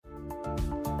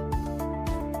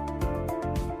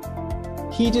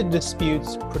Heated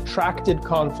disputes, protracted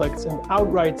conflicts, and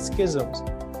outright schisms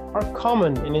are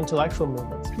common in intellectual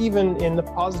movements, even in the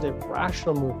positive,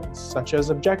 rational movements, such as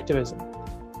objectivism.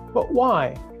 But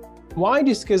why? Why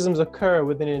do schisms occur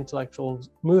within intellectual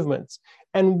movements?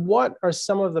 And what are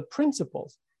some of the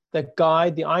principles that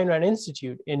guide the Ayn Rand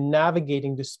Institute in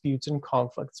navigating disputes and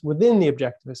conflicts within the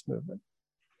objectivist movement?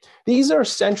 These are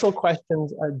central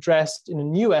questions addressed in a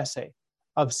new essay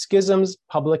of Schisms,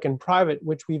 Public and Private,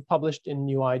 which we've published in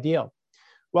New Ideal.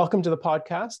 Welcome to the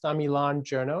podcast. I'm Ilan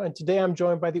Cherno, and today I'm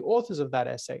joined by the authors of that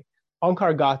essay,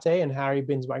 Onkar Ghate and Harry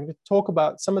Binswanger, to talk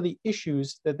about some of the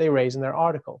issues that they raise in their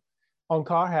article.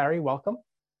 Onkar, Harry, welcome.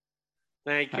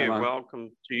 Thank you.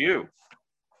 Welcome to you.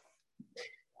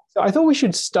 So I thought we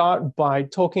should start by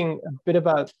talking a bit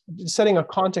about setting a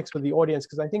context for the audience,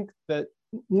 because I think that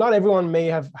not everyone may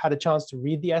have had a chance to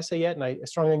read the essay yet, and I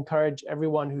strongly encourage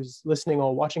everyone who's listening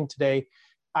or watching today,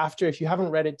 if you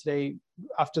haven't read it today,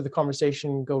 after the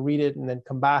conversation, go read it and then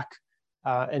come back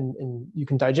and you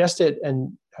can digest it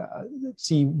and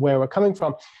see where we're coming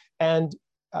from. And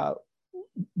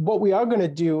what we are going to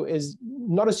do is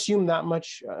not assume that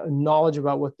much knowledge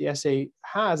about what the essay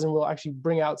has, and we'll actually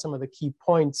bring out some of the key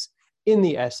points in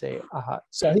the essay.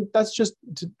 So I think that's just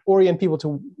to orient people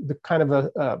to the kind of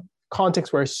a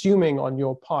context we're assuming on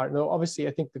your part. Though obviously,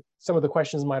 I think some of the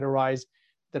questions might arise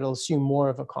that'll assume more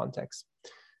of a context.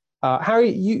 Harry,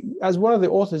 you, as one of the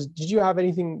authors, did you have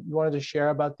anything you wanted to share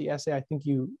about the essay? I think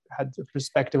you had a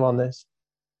perspective on this.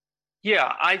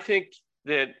 Yeah, I think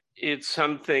that it's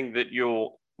something that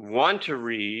you'll want to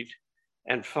read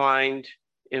and find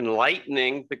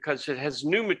enlightening because it has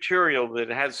new material that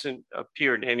hasn't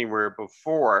appeared anywhere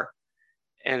before.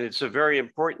 And it's a very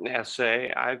important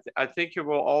essay. I think it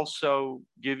will also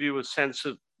give you a sense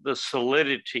of the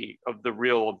solidity of the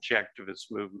real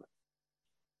objectivist movement.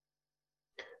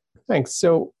 Thanks.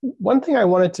 So one thing I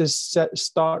wanted to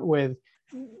start with,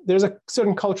 there's a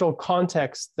certain cultural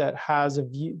context that has a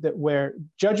view that where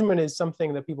judgment is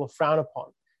something that people frown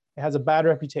upon. It has a bad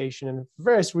reputation and for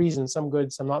various reasons, some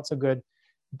good, some not so good.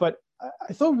 But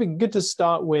I thought it would be good to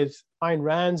start with Ayn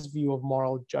Rand's view of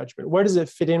moral judgment. Where does it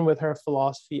fit in with her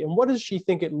philosophy? And what does she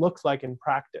think it looks like in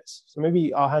practice? So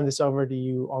maybe I'll hand this over to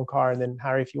you, Onkar, and then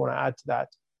Harry, if you want to add to that.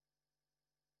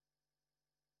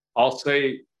 I'll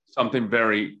say something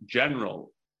very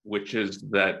general, which is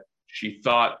that she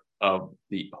thought of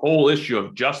the whole issue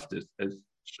of justice as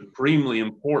supremely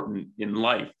important in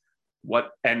life.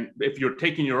 And if you're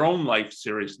taking your own life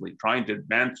seriously, trying to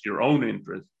advance your own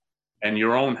interests and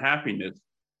your own happiness,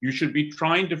 you should be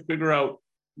trying to figure out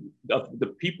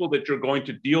the people that you're going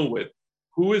to deal with,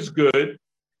 who is good,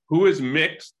 who is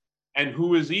mixed, and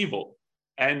who is evil.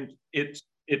 And it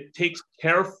takes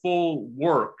careful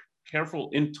work,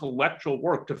 careful intellectual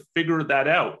work to figure that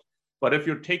out. But if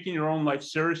you're taking your own life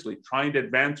seriously, trying to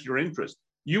advance your interest,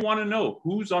 you want to know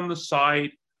who's on the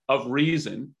side of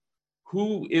reason,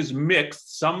 who is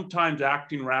mixed, sometimes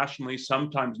acting rationally,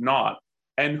 sometimes not,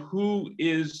 and who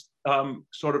is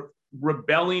sort of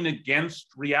rebelling against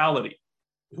reality,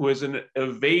 who is an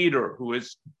evader, who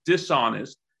is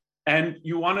dishonest. And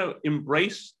you want to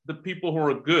embrace the people who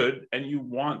are good, and you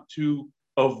want to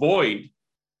avoid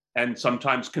and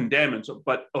sometimes condemn,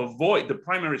 but avoid, the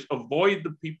primary is avoid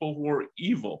the people who are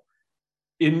evil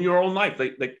in your own life,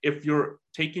 like if you're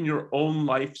taking your own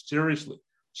life seriously.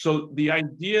 So the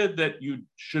idea that you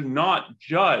should not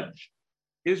judge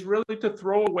is really to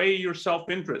throw away your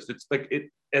self-interest. It's like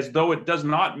as though it does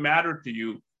not matter to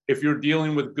you if you're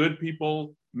dealing with good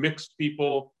people, mixed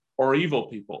people, or evil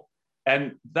people.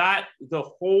 And that the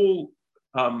whole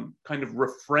kind of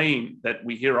refrain that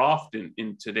we hear often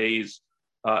in today's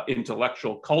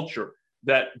intellectual culture,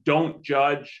 that don't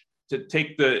judge, to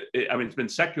take it's been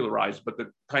secularized, but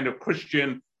the kind of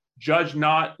Christian, judge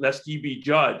not lest ye be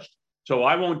judged. So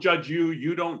I won't judge you,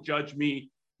 you don't judge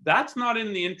me. That's not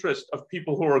in the interest of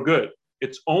people who are good.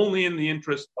 It's only in the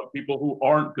interest of people who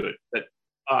aren't good. That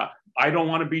I don't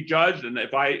want to be judged, and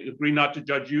if I agree not to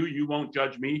judge you, you won't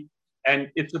judge me. And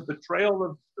it's a betrayal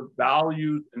of the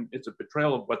values, and it's a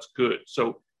betrayal of what's good.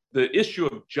 So the issue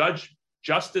of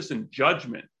justice and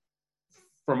judgment,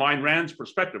 from Ayn Rand's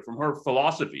perspective, from her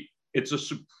philosophy, it's a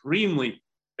supremely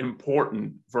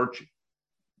important virtue.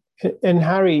 And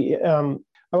Harry,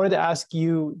 I wanted to ask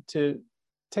you to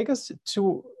take us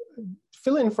to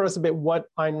fill in for us a bit what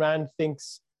Ayn Rand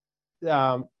thinks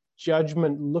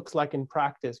judgment looks like in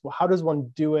practice. Well, how does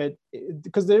one do it?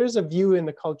 Because there is a view in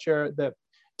the culture that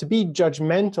to be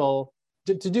judgmental,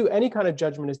 to do any kind of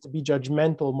judgment is to be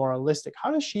judgmental, moralistic.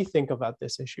 How does she think about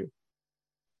this issue?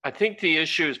 I think the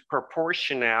issue is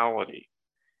proportionality.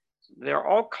 there are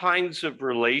all kinds of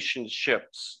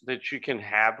relationships that you can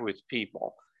have with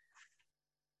people.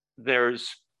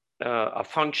 There's a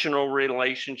functional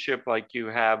relationship like you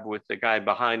have with the guy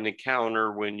behind the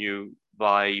counter when you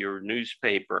buy your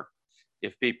newspaper,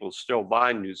 if people still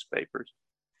buy newspapers.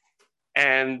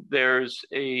 And there's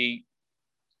a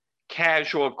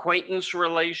casual acquaintance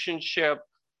relationship,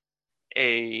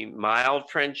 a mild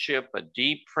friendship, a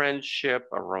deep friendship,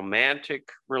 a romantic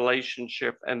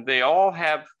relationship, and they all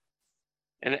have,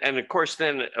 and of course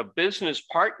then a business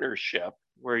partnership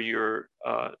where you're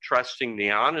trusting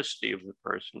the honesty of the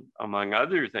person, among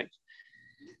other things.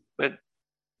 But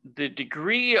the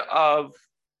degree of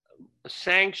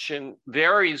sanction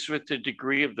varies with the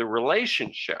degree of the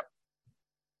relationship.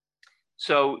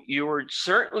 So you are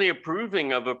certainly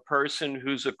approving of a person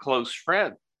who's a close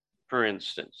friend, for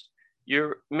instance.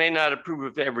 You may not approve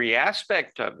of every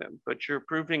aspect of him, but you're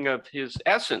approving of his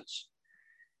essence.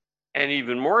 And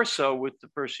even more so with the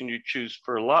person you choose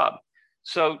for love.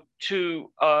 So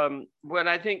to what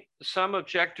I think some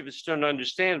objectivists don't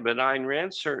understand, but Ayn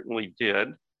Rand certainly did,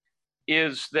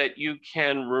 is that you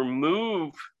can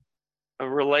remove a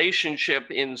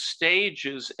relationship in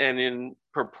stages and in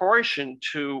proportion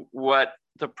to what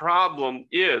the problem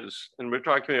is. And we're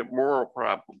talking about moral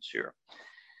problems here.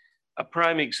 A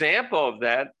prime example of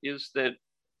that is that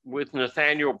with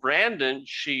Nathaniel Branden,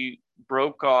 she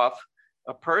broke off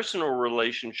a personal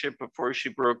relationship before she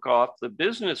broke off the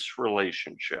business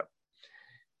relationship.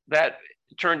 That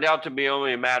turned out to be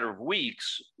only a matter of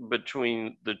weeks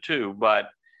between the two, but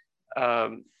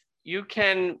you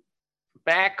can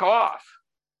back off.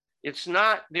 It's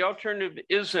not, the alternative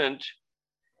isn't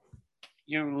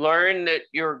you learn that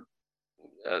you're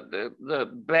the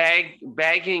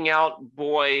bagging out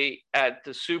boy at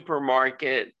the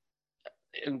supermarket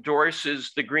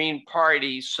endorses the Green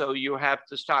Party, so you have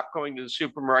to stop going to the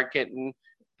supermarket and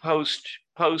post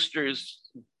posters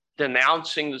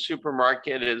denouncing the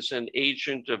supermarket as an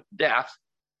agent of death,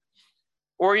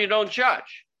 or you don't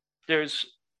judge. There's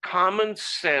common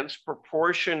sense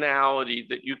proportionality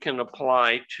that you can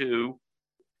apply to,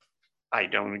 I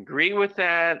don't agree with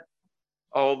that,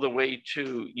 all the way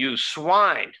to you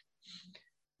swine.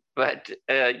 But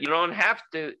you don't have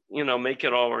to, make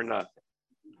it all or nothing.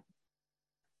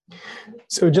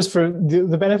 So just for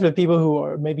the benefit of people who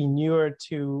are maybe newer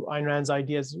to Ayn Rand's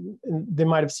ideas, they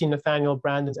might have seen Nathaniel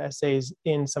Branden's essays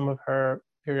in some of her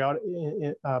periodic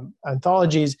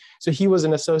anthologies. So he was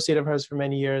an associate of hers for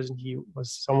many years, and he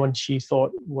was someone she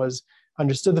thought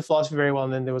understood the philosophy very well.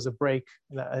 And then there was a break.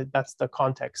 And that's the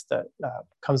context that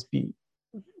comes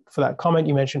for that comment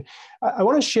you mentioned. I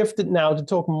want to shift it now to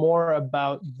talk more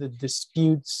about the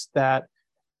disputes that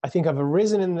I think have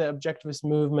arisen in the objectivist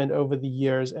movement over the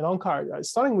years. And Onkar,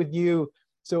 starting with you,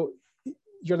 so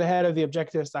you're the head of the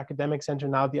Objectivist Academic Center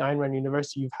now at the Ayn Rand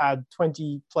University. You've had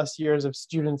 20 plus years of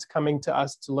students coming to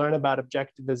us to learn about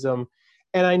objectivism.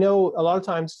 And I know a lot of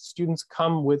times students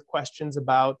come with questions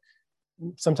about,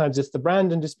 sometimes it's the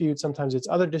Branden dispute, sometimes it's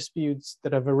other disputes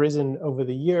that have arisen over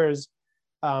the years.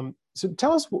 So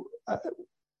tell us,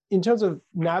 in terms of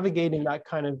navigating that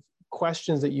kind of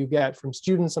questions that you get from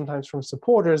students, sometimes from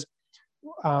supporters,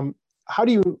 how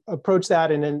do you approach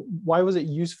that? And then why was it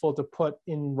useful to put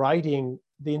in writing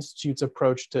the Institute's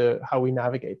approach to how we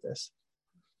navigate this?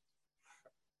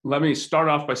 Let me start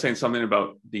off by saying something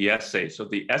about the essay. So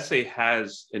the essay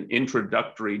has an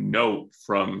introductory note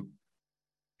from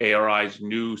ARI's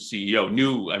new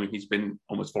CEO. I mean, he's been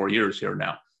almost 4 years here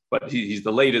now, but he's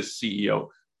the latest CEO.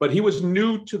 But he was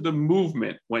new to the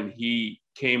movement when he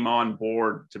came on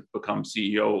board to become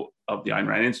CEO of the Ayn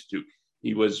Rand Institute.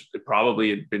 It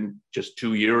had been just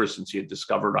 2 years since he had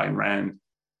discovered Ayn Rand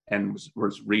and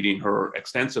was reading her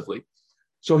extensively.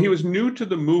 So he was new to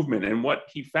the movement. And what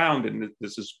he found, and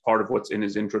this is part of what's in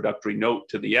his introductory note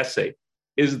to the essay,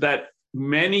 is that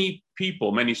many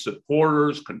people, many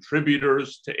supporters,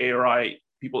 contributors to ARI,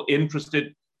 people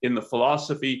interested in the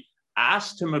philosophy,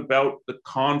 asked him about the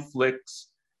conflicts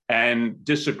and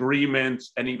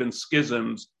disagreements and even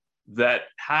schisms that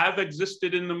have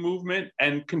existed in the movement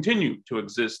and continue to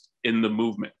exist in the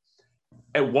movement,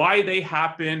 and why they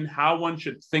happen, how one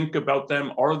should think about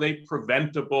them, are they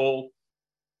preventable?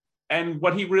 And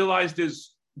what he realized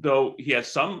is, though he has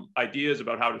some ideas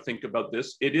about how to think about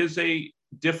this, it is a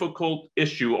difficult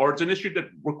issue, or it's an issue that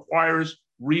requires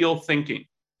real thinking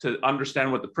to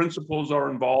understand what the principles are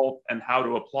involved and how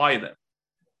to apply them.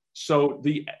 So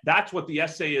that's what the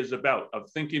essay is about, of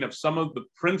thinking of some of the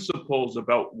principles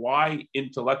about why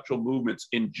intellectual movements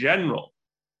in general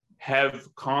have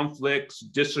conflicts,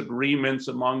 disagreements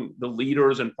among the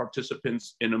leaders and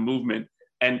participants in a movement,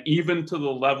 and even to the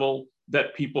level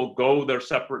that people go their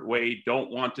separate way, don't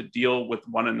want to deal with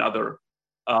one another,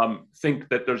 think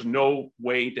that there's no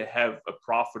way to have a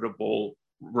profitable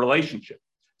relationship.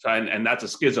 So, and that's a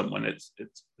schism when it's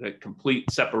a complete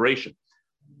separation.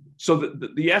 So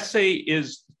the essay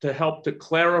is to help to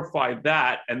clarify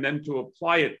that and then to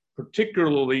apply it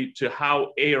particularly to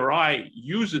how ARI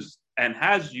uses and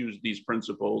has used these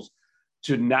principles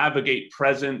to navigate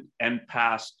present and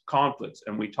past conflicts.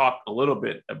 And we talked a little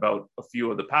bit about a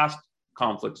few of the past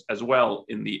conflicts as well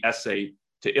in the essay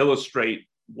to illustrate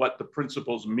what the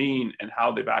principles mean and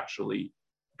how they've actually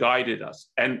guided us.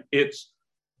 And it's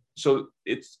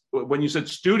when you said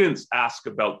students ask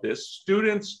about this,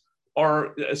 students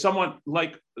are, someone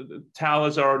like Tal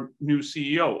as our new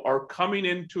CEO, are coming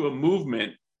into a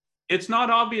movement. It's not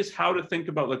obvious how to think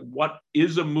about like what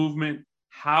is a movement,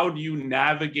 how do you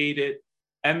navigate it?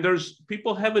 And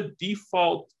people have a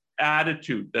default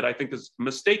attitude that I think is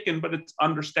mistaken, but it's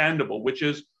understandable, which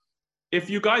is if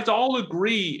you guys all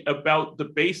agree about the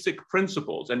basic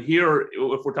principles, and here,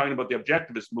 if we're talking about the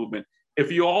objectivist movement,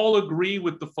 if you all agree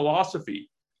with the philosophy,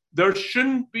 there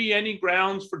shouldn't be any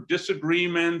grounds for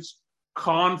disagreements,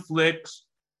 conflicts,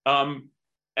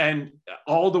 and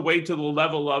all the way to the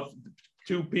level of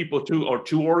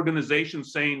two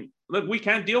organizations saying, look, we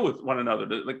can't deal with one another.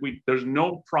 There's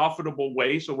no profitable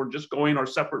way, so we're just going our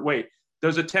separate way.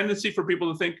 There's a tendency for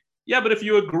people to think, yeah, but if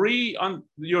you agree on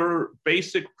your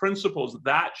basic principles,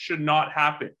 that should not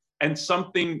happen. And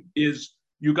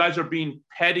you guys are being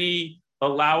petty,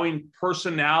 allowing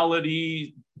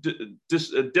personality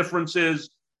differences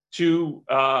to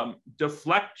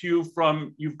deflect you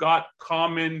from, you've got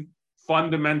common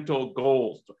fundamental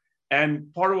goals.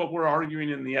 And part of what we're arguing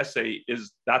in the essay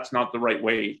is that's not the right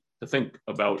way to think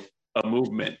about a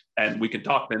movement. And we can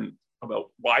talk then about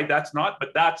why that's not, but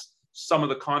that's some of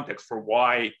the context for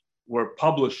why we're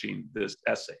publishing this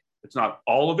essay. It's not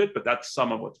all of it, but that's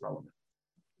some of what's relevant.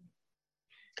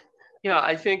 Yeah,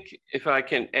 I think if I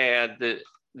can add that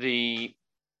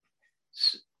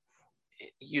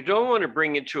you don't want to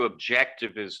bring into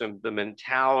objectivism the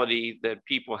mentality that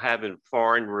people have in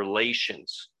foreign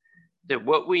relations, that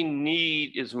what we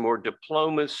need is more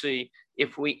diplomacy.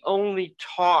 If we only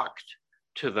talked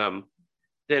to them,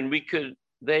 then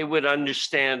they would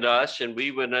understand us and we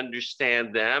would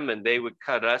understand them and they would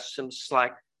cut us some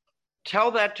slack. Tell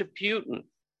that to Putin.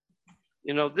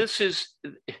 This is,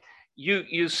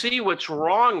 you see what's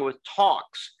wrong with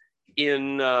talks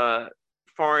in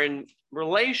foreign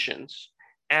relations.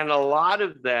 And a lot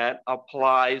of that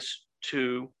applies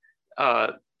to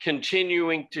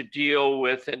continuing to deal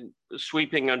with and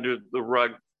sweeping under the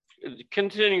rug,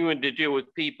 continuing to deal with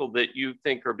people that you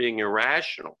think are being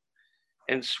irrational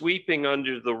and sweeping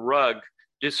under the rug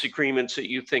disagreements that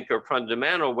you think are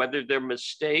fundamental, whether they're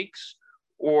mistakes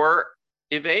or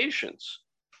evasions.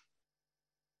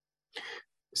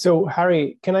 So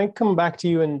Harry, can I come back to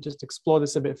you and just explore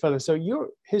this a bit further? So your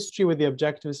history with the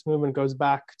objectivist movement goes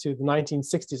back to the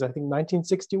 1960s, I think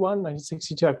 1961,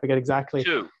 1962, I forget exactly.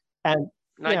 And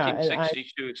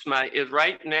 1962,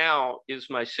 right now is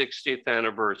my 60th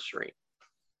anniversary.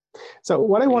 So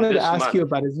what I wanted to ask you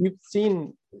about is you've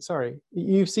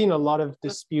seen a lot of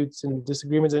disputes and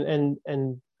disagreements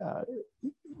and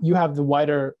you have the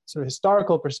wider sort of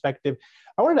historical perspective.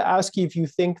 I wanted to ask you if you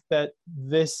think that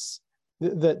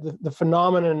the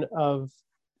phenomenon of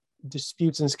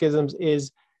disputes and schisms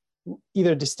is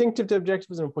either distinctive to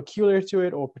objectivism, peculiar to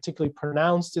it, or particularly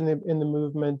pronounced in the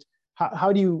movement.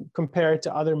 How do you compare it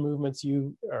to other movements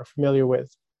you are familiar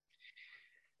with?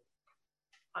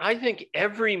 I think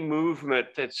every movement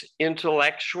that's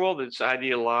intellectual, that's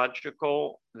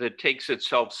ideological, that takes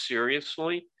itself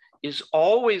seriously, is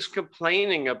always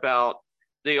complaining about,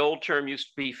 the old term used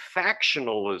to be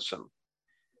factionalism.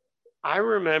 I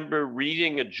remember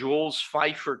reading a Jules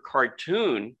Feiffer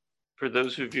cartoon, for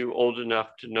those of you old enough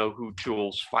to know who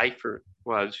Jules Feiffer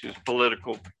was, who's a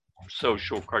political,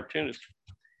 social cartoonist,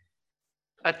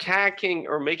 attacking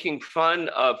or making fun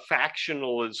of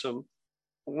factionalism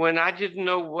when I didn't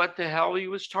know what the hell he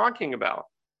was talking about.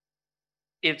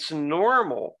 It's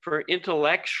normal for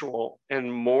intellectual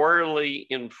and morally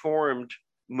informed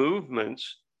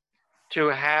movements to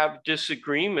have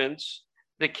disagreements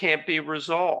that can't be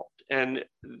resolved. And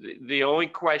the only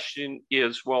question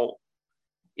is, well,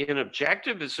 in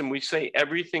objectivism, we say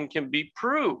everything can be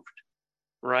proved,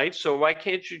 right? So why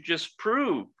can't you just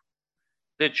prove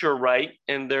that you're right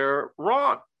and they're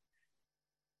wrong?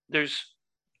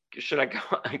 Should I go?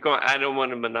 I don't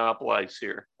want to monopolize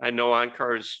here. I know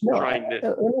Ankar's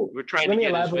we're trying to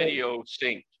get his video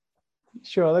synced.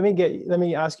 Sure. Let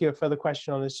me ask you a further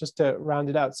question on this just to round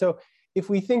it out. So if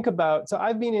we think about, so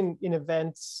I've been in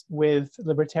events with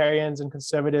libertarians and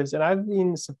conservatives, and I've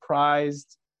been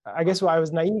surprised. I guess I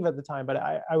was naive at the time, but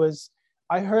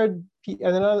I heard,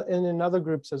 and in other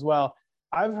groups as well,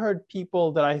 I've heard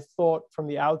people that I thought from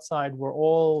the outside were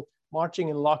all marching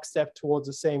in lockstep towards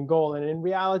the same goal. And in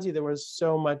reality, there was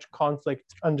so much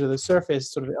conflict under the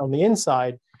surface, sort of on the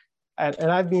inside. And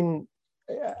I've been,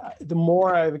 the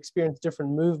more I've experienced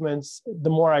different movements, the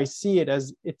more I see it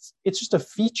as it's just a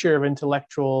feature of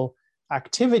intellectual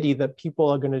activity that people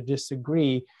are going to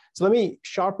disagree. So let me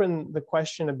sharpen the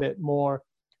question a bit more.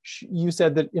 You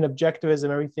said that in objectivism,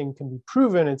 everything can be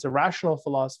proven. It's a rational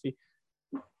philosophy.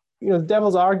 You know,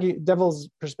 devil's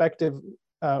perspective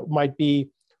might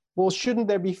be, well, shouldn't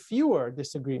there be fewer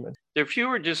disagreements? There are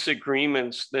fewer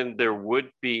disagreements than there would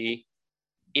be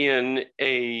in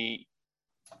a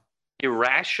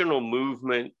irrational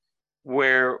movement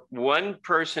where one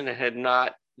person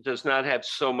does not have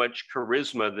so much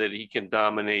charisma that he can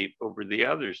dominate over the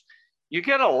others. You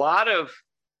get a lot of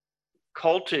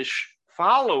cultish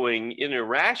following in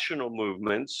irrational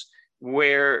movements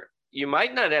where you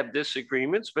might not have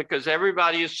disagreements because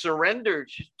everybody is surrendered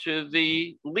to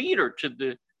the leader, to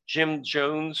the Jim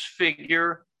Jones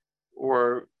figure,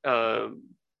 or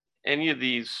any of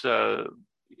these,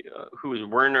 who is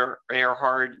Werner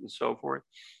Erhard and so forth.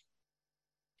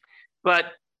 But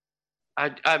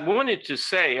I wanted to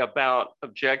say about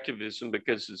objectivism,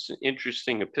 because it's an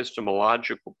interesting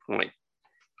epistemological point.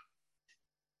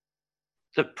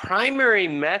 The primary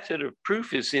method of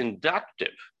proof is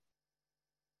inductive.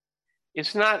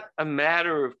 It's not a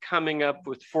matter of coming up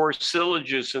with 4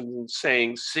 syllogisms and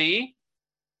saying, see,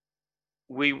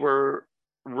 we were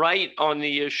right on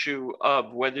the issue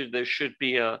of whether there should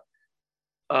be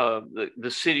the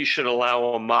city should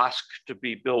allow a mosque to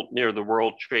be built near the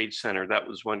World Trade Center. That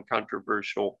was one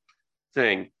controversial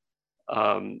thing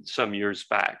some years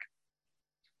back,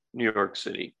 New York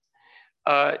City.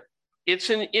 It's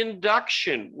an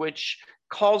induction which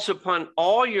calls upon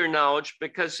all your knowledge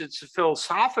because it's a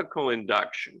philosophical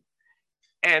induction.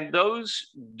 And those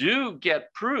do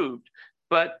get proved,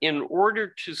 but in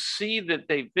order to see that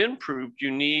they've been proved, you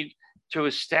need to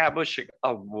establish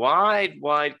a wide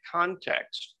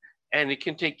context. And it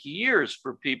can take years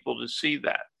for people to see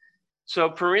that.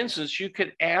 So for instance, you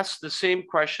could ask the same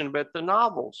question about the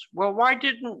novels. Well, why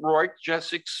didn't Rourke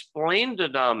just explain to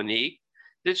Dominique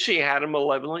that she had a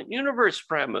malevolent universe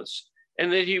premise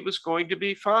and that he was going to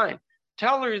be fine?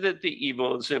 Tell her that the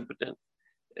evil is impotent.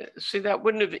 See, that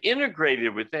wouldn't have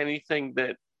integrated with anything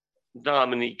that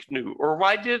Dominique knew. Or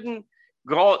why didn't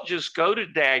Galt just go to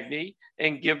Dagny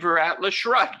and give her Atlas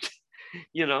Shrugged?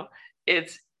 You know,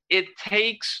 it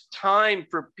takes time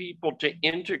for people to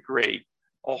integrate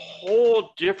a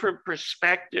whole different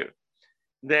perspective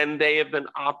than they have been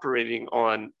operating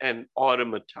on and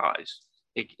automatized.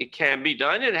 It can be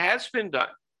done. It has been done.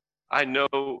 I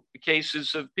know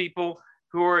cases of people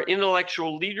who are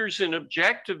intellectual leaders in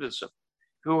objectivism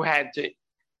who had to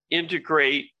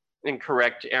integrate and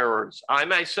correct errors. I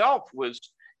myself was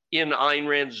in Ayn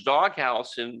Rand's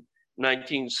doghouse in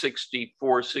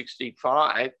 1964,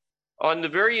 65 on the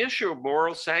very issue of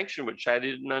moral sanction, which I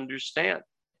didn't understand.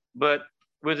 But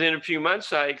within a few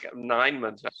months, 9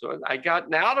 months, so I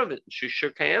gotten out of it. She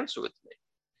shook hands with me.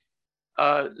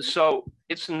 So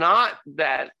it's not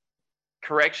that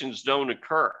corrections don't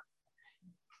occur.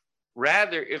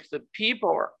 Rather, if the people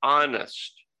are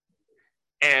honest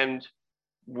and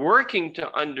working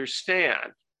to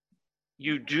understand,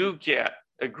 you do get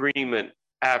agreement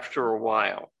after a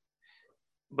while.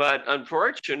 But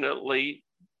unfortunately,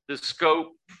 the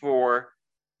scope for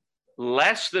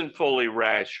less than fully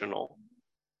rational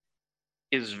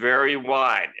is very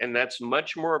wide, and that's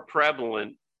much more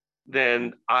prevalent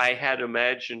than I had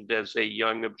imagined as a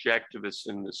young objectivist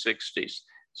in the 60s.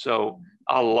 So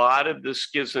a lot of the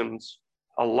schisms,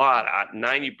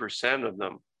 90% of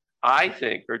them, I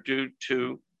think, are due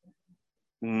to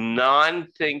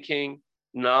non-thinking,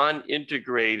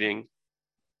 non-integrating,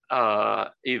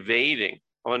 evading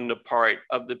on the part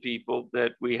of the people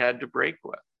that we had to break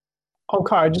with.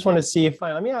 Onkar, I just want to see if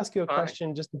let me ask you a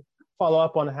question just to follow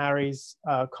up on Harry's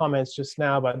comments just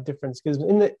now about different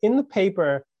schisms. In the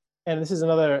paper, and this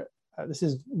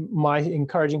is my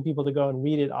encouraging people to go and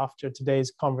read it after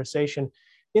today's conversation.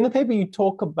 In the paper, you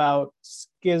talk about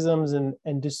schisms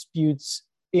and disputes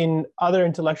in other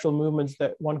intellectual movements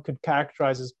that one could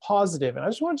characterize as positive. And I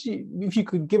just want you, if you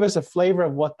could give us a flavor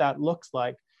of what that looks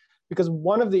like, because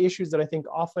one of the issues that I think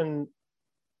often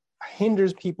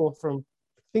hinders people from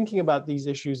thinking about these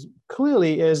issues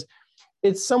clearly is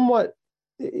it's somewhat,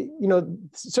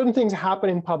 certain things happen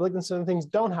in public and certain things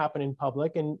don't happen in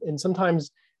public. And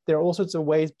sometimes there are all sorts of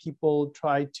ways people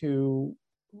try to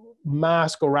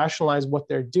mask or rationalize what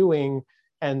they're doing.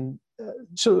 And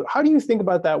so how do you think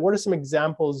about that? What are some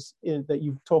examples that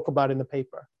you talk about in the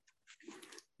paper?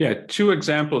 Yeah, two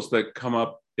examples that come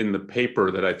up in the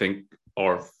paper that I think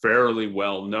are fairly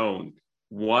well known.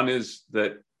 One is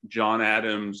that John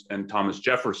Adams and Thomas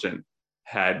Jefferson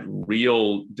had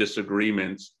real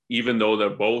disagreements, even though they're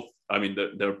both, I mean,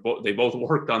 they both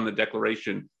worked on the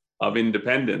Declaration of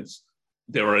Independence.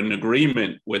 They were in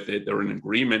agreement with it. They were in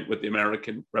agreement with the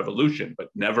American Revolution, but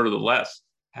nevertheless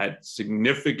had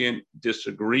significant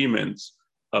disagreements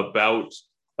about,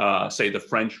 say, the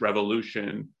French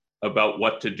Revolution, about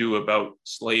what to do about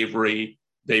slavery.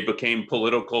 They became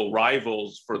political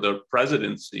rivals for the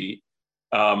presidency.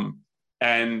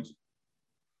 And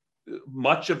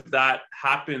much of that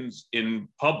happens in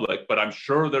public, but I'm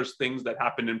sure there's things that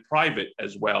happen in private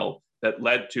as well that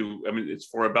led to, I mean, it's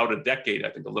for about a decade, I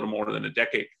think a little more than a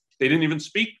decade, they didn't even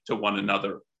speak to one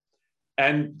another.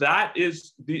 And that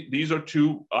is, these are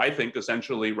two, I think,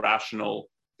 essentially rational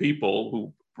people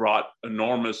who brought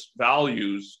enormous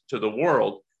values to the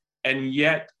world. And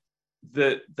yet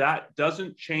that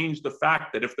doesn't change the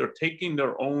fact that if they're taking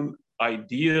their own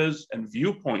ideas and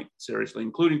viewpoint seriously,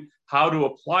 including how to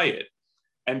apply it,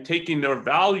 and taking their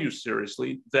values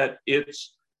seriously, that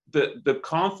it's the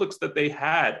conflicts that they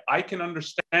had. I can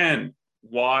understand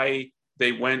why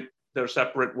they went their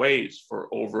separate ways for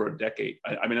over a decade.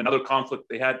 I mean, another conflict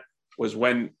they had was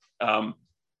when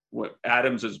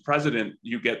Adams is president,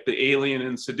 you get the Alien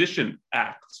and Sedition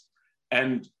Acts.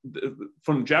 And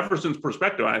from Jefferson's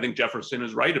perspective, and I think Jefferson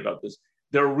is right about this,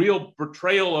 they're a real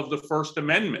betrayal of the First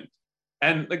Amendment.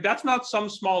 And like, that's not some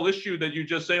small issue that you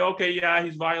just say, okay, yeah,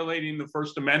 he's violating the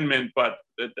First Amendment, but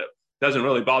it doesn't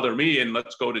really bother me, and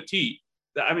let's go to tea.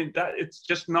 I mean, it's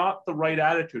just not the right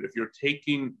attitude if you're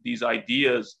taking these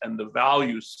ideas and the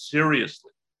values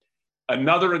seriously.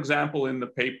 Another example in the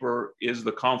paper is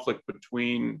the conflict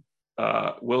between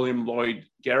William Lloyd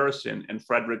Garrison and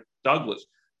Frederick Douglass,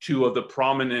 two of the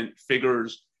prominent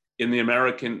figures in the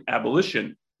American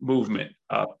abolition movement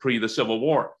pre the Civil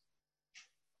War.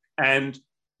 And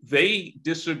they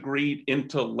disagreed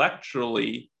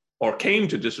intellectually, or came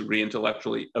to disagree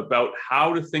intellectually, about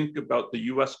how to think about the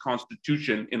US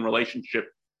Constitution in relationship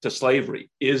to slavery.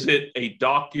 Is it a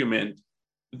document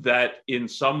that in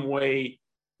some way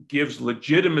gives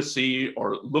legitimacy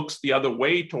or looks the other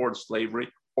way towards slavery?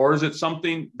 Or is it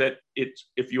something that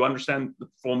if you understand the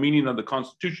full meaning of the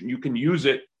Constitution, you can use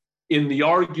it in the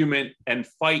argument and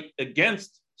fight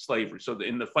against slavery, so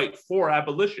in the fight for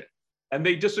abolition? And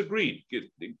they disagreed.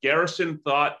 Garrison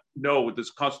thought, no,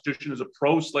 this Constitution is a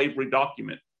pro-slavery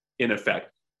document, in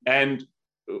effect. And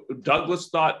Douglass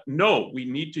thought, no, we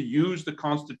need to use the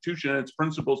Constitution and its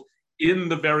principles in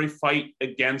the very fight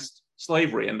against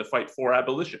slavery and the fight for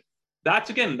abolition. That's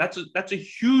a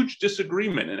huge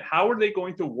disagreement. And how are they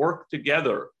going to work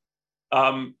together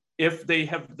if they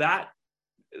have that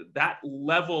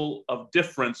level of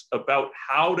difference about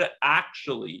how to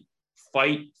actually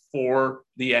fight for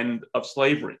the end of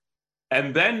slavery?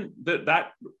 And then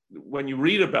that when you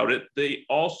read about it, they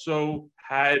also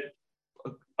had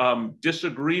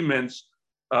disagreements.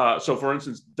 So for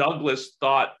instance, Douglass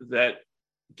thought that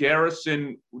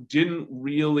Garrison didn't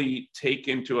really take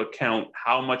into account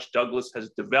how much Douglass has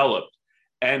developed.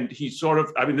 And he sort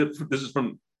of, I mean, this is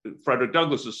from Frederick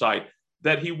Douglass's side,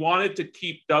 that he wanted to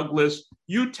keep Douglass,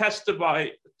 you testify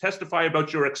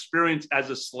about your experience as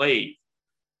a slave,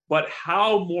 but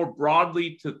how more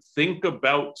broadly to think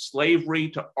about slavery,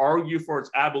 to argue for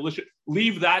its abolition,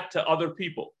 leave that to other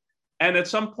people. And at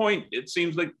some point, it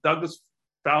seems like Douglass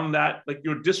found that, like,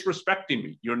 you're disrespecting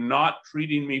me. You're not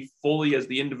treating me fully as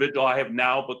the individual I have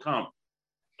now become,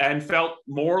 and felt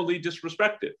morally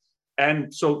disrespected.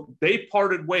 And so they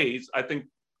parted ways, I think,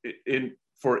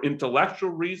 for intellectual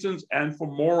reasons and for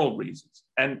moral reasons.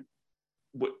 And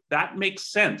that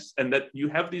makes sense. And that you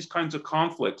have these kinds of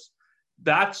conflicts,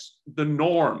 that's the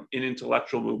norm in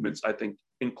intellectual movements, I think,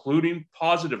 including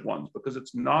positive ones, because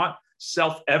it's not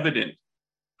self-evident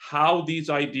how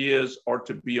these ideas are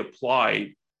to be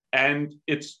applied. And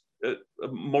it's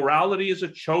morality is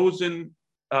it's chosen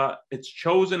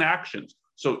actions.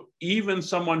 So even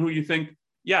someone who you think,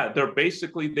 yeah, they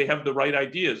have the right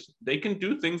ideas, they can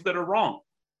do things that are wrong.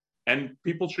 And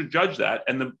people should judge that.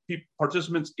 And the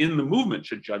participants in the movement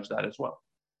should judge that as well.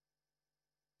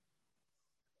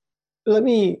 Let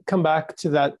me come back to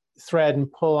that thread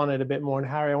and pull on it a bit more. And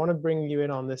Harry, I want to bring you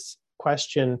in on this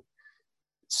question.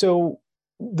 So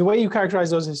the way you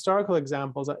characterize those historical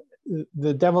examples,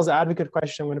 the devil's advocate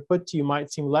question I'm going to put to you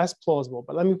might seem less plausible,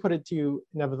 but let me put it to you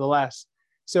nevertheless.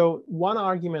 So one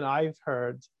argument I've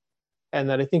heard, and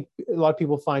that I think a lot of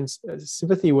people find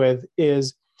sympathy with,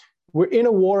 is we're in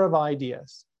a war of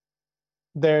ideas.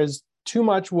 There's too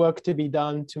much work to be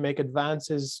done to make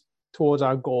advances towards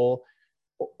our goal.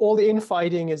 All the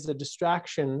infighting is a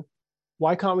distraction.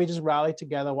 Why can't we just rally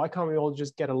together? Why can't we all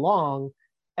just get along?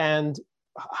 And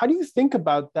how do you think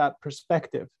about that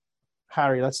perspective?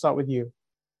 Harry, let's start with you.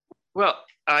 Well,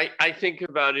 I think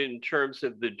about it in terms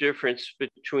of the difference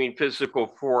between physical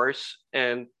force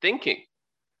and thinking.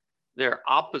 They're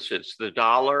opposites, the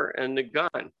dollar and the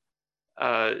gun.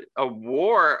 A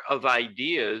war of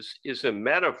ideas is a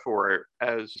metaphor,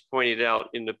 as pointed out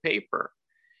in the paper.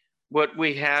 What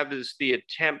we have is the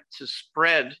attempt to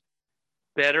spread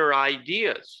better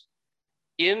ideas.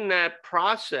 In that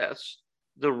process,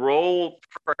 the role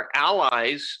for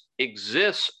allies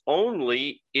exists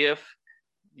only if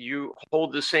you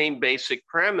hold the same basic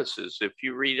premises. If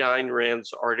you read Ayn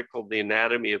Rand's article, The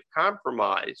Anatomy of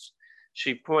Compromise,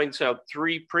 she points out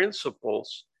 3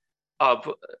 principles of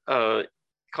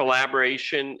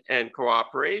collaboration and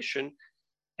cooperation.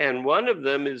 And one of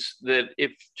them is that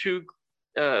if 2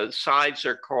 sides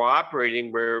are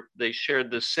cooperating where they share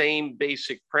the same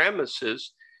basic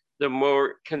premises, the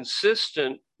more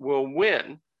consistent will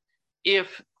win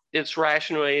if it's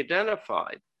rationally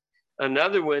identified.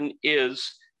 Another one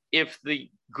is if the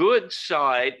good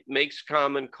side makes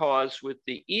common cause with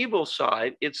the evil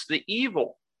side, it's the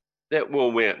evil that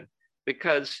will win,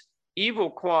 because evil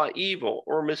qua evil,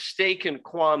 or mistaken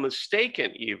qua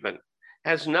mistaken even,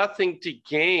 has nothing to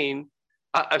gain,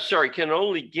 can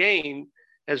only gain,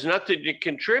 has nothing to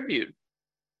contribute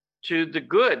to the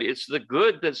good. It's the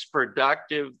good that's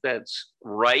productive, that's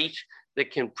right,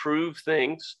 that can prove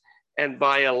things. And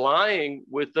by allying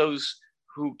with those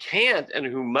who can't and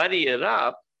who muddy it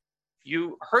up,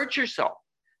 you hurt yourself.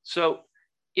 So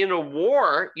in a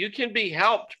war, you can be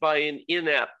helped by an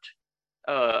inept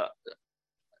ally.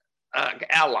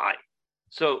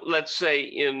 So let's say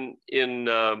in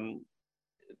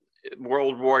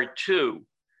World War II,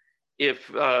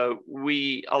 if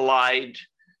we allied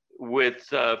with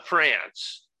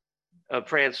France,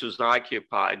 France was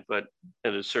occupied, but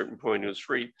at a certain point it was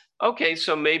free. Okay,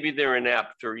 so maybe they're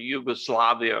inept, or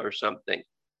Yugoslavia or something.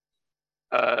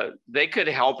 They could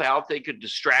help out, they could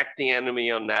distract the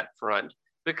enemy on that front,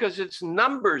 because it's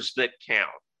numbers that count.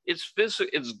 It's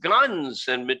guns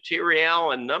and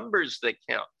material and numbers that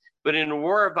count. But in a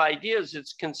war of ideas,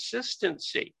 it's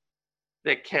consistency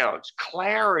that counts,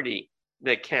 clarity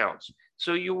that counts.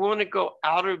 So you want to go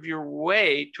out of your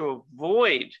way to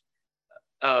avoid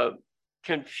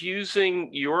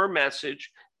confusing your message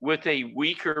with a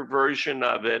weaker version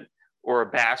of it or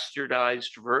a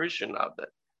bastardized version of it.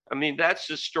 I mean, that's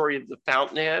the story of the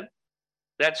Fountainhead.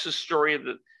 That's the story of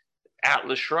the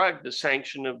Atlas Shrugged, the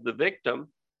sanction of the victim,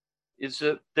 is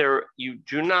that you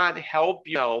do not help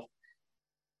yourself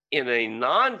in a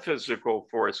non-physical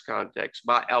force context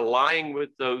by allying with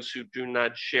those who do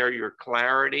not share your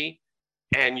clarity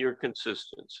and your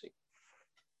consistency.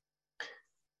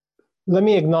 Let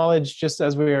me acknowledge, just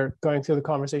as we are going through the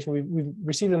conversation, we've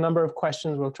received a number of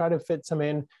questions. We'll try to fit some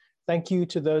in. Thank you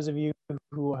to those of you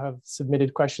who have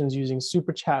submitted questions using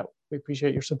Super Chat. We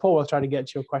appreciate your support. We'll try to get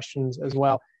to your questions as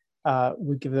well.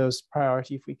 We give those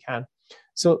priority if we can.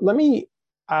 So let me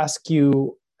ask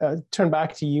you, turn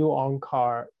back to you,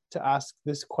 Onkar, to ask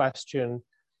this question.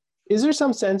 Is there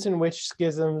some sense in which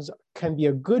schisms can be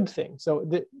a good thing? So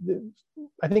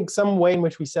I think some way in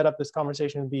which we set up this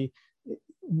conversation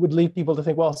would lead people to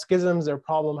think, well, schisms are a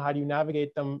problem. How do you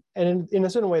navigate them? And in a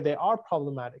certain way, they are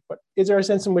problematic. But is there a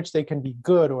sense in which they can be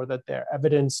good, or that they're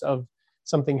evidence of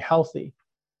something healthy?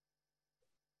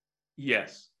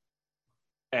 Yes.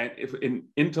 And if in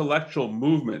intellectual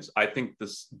movements, I think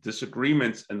this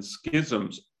disagreements and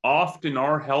schisms often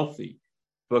are healthy,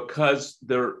 because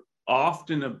they're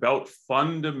often about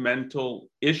fundamental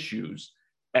issues.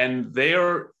 And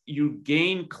there you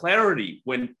gain clarity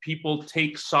when people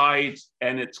take sides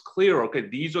and it's clear, okay,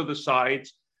 these are the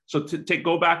sides. So to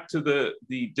go back to the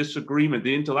disagreement,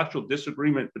 the intellectual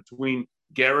disagreement between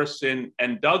Garrison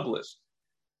and Douglas,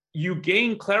 you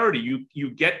gain clarity.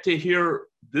 You get to hear,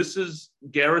 this is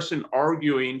Garrison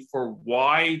arguing for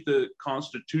why the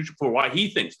Constitution, for why he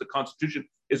thinks the Constitution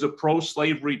is a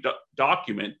pro-slavery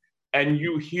document. And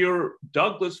you hear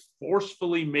Douglas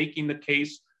forcefully making the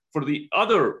case for the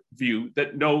other view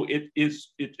that no, it is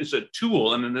a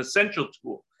tool and an essential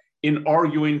tool in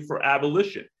arguing for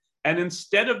abolition. And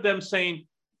instead of them saying,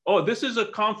 oh, this is a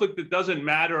conflict that doesn't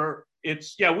matter,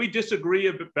 it's, yeah, we disagree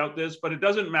about this, but it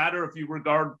doesn't matter if you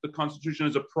regard the Constitution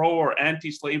as a pro or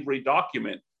anti-slavery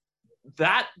document.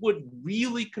 that would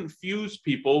really confuse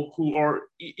people who are,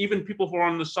 even people who are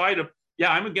on the side of,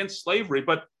 yeah, I'm against slavery,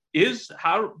 but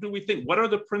how do we think, what are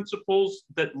the principles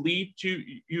that lead to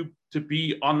you to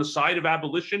be on the side of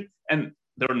abolition? And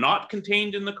they're not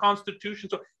contained in the Constitution.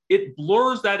 So it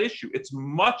blurs that issue. It's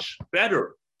much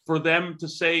better for them to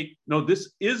say, no,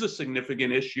 this is a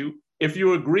significant issue. If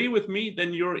you agree with me,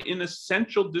 then you're in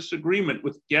essential disagreement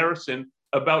with Garrison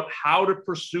about how to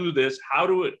pursue this, how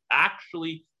to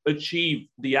actually achieve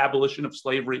the abolition of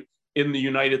slavery in the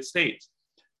United States.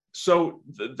 So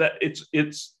that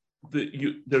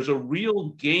there's a real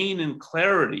gain in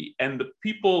clarity, and the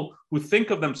people who think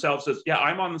of themselves as, yeah,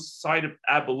 I'm on the side of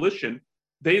abolition,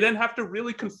 they then have to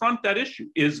really confront that issue.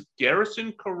 Is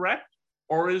Garrison correct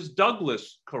or is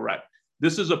Douglas correct?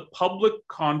 This is a public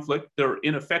conflict. They're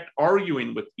in effect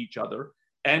arguing with each other,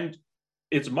 and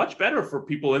it's much better for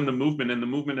people in the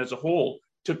movement as a whole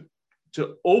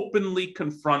to openly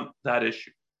confront that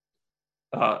issue.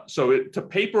 To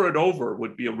paper it over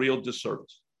would be a real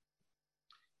disservice.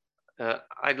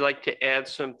 I'd like to add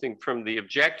something from the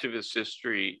objectivist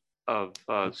history of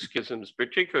schisms,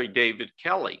 particularly David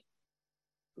Kelly.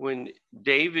 When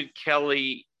David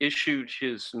Kelly issued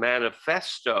his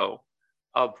manifesto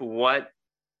of what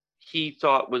he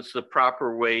thought was the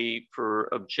proper way for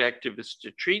objectivists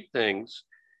to treat things,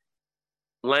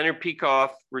 Leonard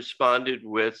Peikoff responded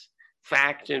with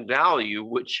fact and value,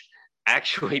 which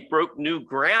actually broke new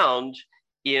ground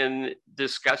in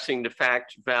discussing the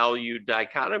fact-value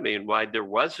dichotomy and why there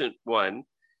wasn't one,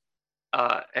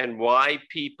 and why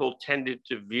people tended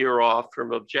to veer off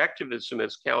from objectivism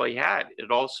as Kelly had. It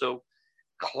also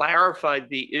clarified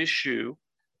the issue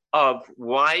of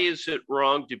why is it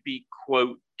wrong to be,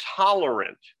 quote,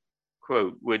 tolerant,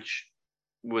 quote, which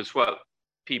was what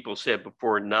people said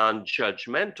before,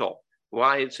 non-judgmental,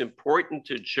 why it's important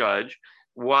to judge,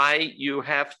 why you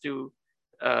have to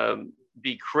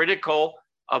be critical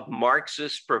of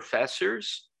Marxist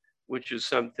professors, which is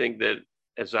something that,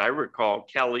 as I recall,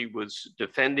 Kelly was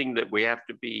defending, that we have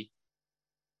to be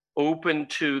open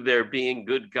to there being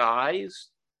good guys.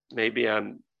 Maybe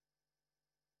I'm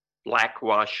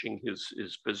blackwashing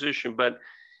his position, but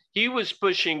he was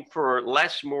pushing for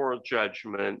less moral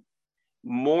judgment,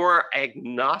 more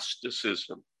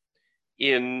agnosticism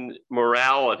in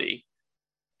morality,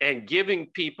 and giving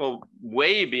people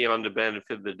way beyond the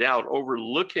benefit of the doubt,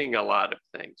 overlooking a lot of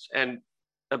things. And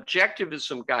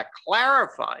objectivism got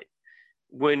clarified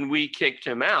when we kicked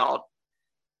him out.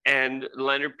 And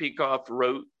Leonard Peikoff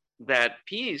wrote that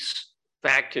piece,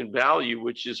 Fact and Value,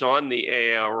 which is on the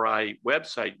ARI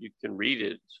website. You can read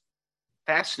it.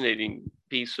 Fascinating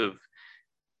piece of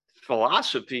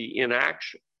philosophy in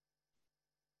action.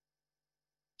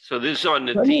 So this is on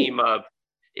the theme of,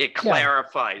 it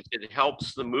clarifies, it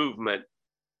helps the movement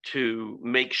to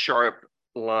make sharp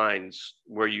lines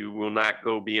where you will not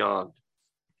go beyond.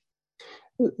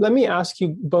 Let me ask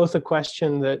you both a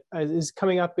question that is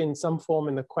coming up in some form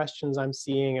in the questions I'm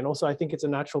seeing. And also I think it's a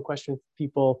natural question for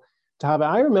people to have.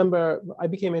 I remember I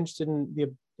became interested in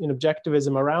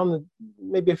objectivism around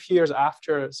maybe a few years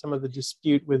after some of the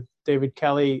dispute with David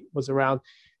Kelly was around.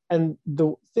 And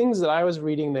the things that I was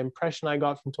reading, the impression I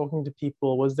got from talking to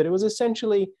people was that it was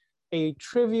essentially a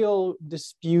trivial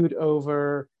dispute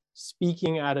over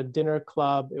speaking at a dinner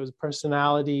club. It was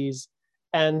personalities.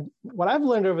 And what I've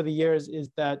learned over the years is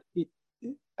that,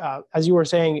 as you were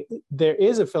saying, there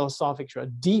is a philosophic issue, a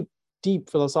deep, deep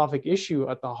philosophic issue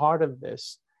at the heart of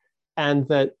this. And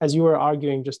that, as you were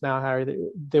arguing just now, Harry,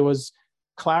 there was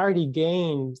clarity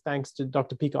gained thanks to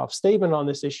Dr. Peikoff's statement on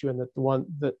this issue, and that the one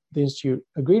that the Institute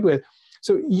agreed with.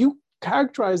 So you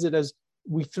characterize it as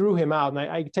we threw him out, and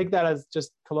I take that as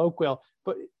just colloquial,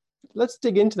 but let's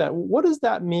dig into that. What does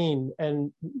that mean?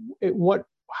 And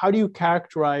how do you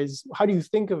characterize, how do you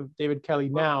think of David Kelly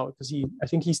now? Because I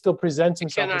think he still presents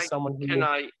himself as someone who... Can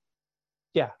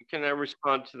I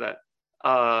respond to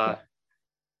that?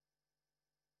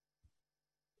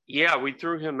 Yeah, we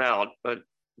threw him out, but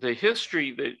the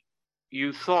history that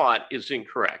you thought is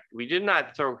incorrect. We did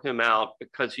not throw him out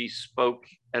because he spoke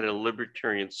at a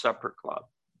libertarian supper club.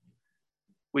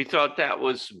 We thought that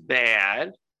was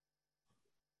bad,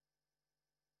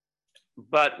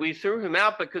 but we threw him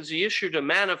out because he issued a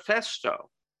manifesto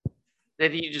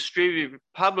that he distributed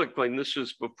publicly. And this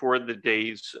was before the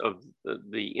days of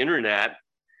the internet.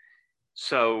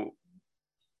 So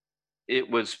it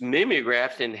was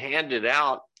mimeographed and handed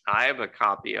out. I have a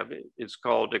copy of it. It's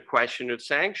called A Question of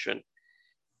Sanction.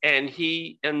 And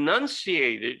he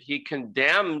enunciated, he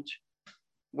condemned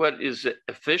what is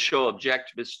official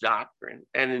objectivist doctrine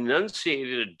and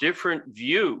enunciated a different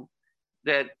view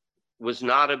that was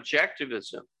not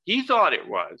objectivism. He thought it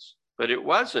was. but it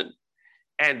wasn't.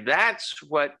 And that's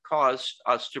what caused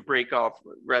us to break off,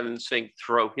 rather than saying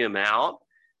throw him out,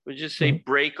 we just say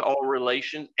break all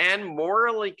relations and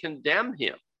morally condemn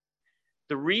him.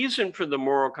 The reason for the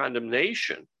moral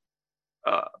condemnation,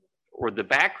 or the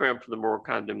background for the moral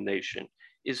condemnation,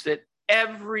 is that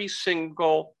every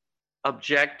single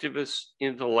objectivist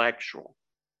intellectual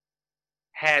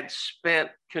had spent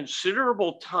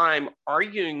considerable time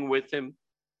arguing with him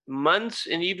months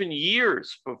and even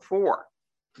years before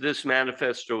this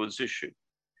manifesto was issued.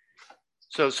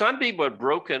 So some people had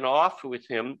broken off with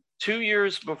him 2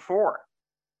 years before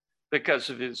because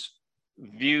of his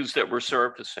views that were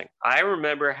surfacing. I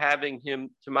remember having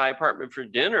him to my apartment for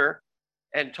dinner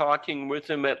and talking with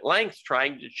him at length,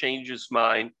 trying to change his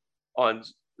mind on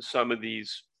some of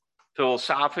these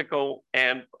philosophical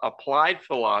and applied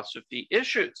philosophy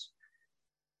issues.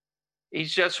 He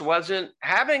just wasn't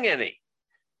having any.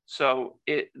 So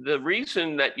the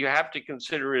reason that you have to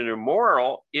consider it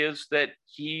immoral is that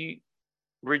he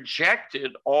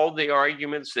rejected all the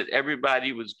arguments that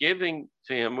everybody was giving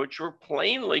to him, which were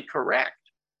plainly correct.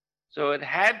 So it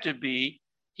had to be,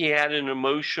 he had an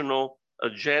emotional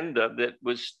agenda that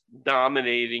was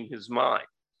dominating his mind.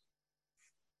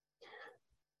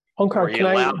 Onkar,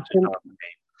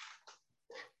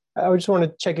 I just want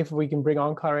to check if we can bring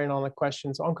Onkar in on the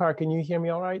questions. Onkar, can you hear me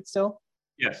all right still?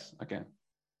 Yes, I can.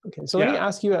 Okay, so let me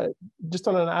ask you just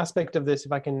on an aspect of this,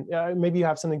 if I can, maybe you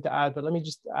have something to add, but let me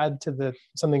just add to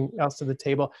something else to the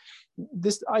table.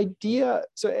 This idea,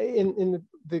 so in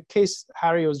the case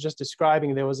Harry was just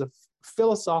describing, there was a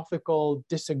philosophical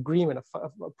disagreement,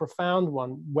 a profound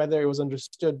one, whether it was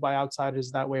understood by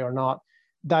outsiders that way or not.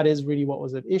 That is really what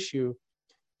was at issue.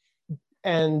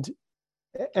 And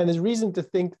there's reason to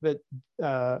think that,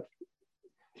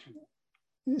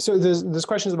 so there's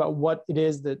questions about what it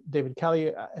is that David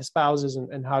Kelly espouses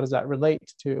and how does that relate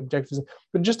to objectivism.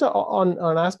 But just on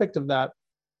an aspect of that,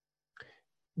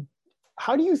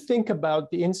 how do you think about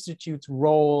the Institute's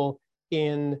role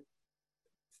in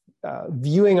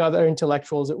viewing other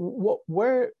intellectuals?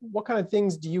 What kind of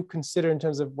things do you consider in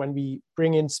terms of when we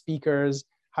bring in speakers?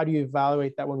 How do you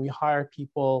evaluate that when we hire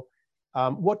people?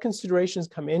 What considerations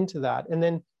come into that? And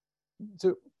then,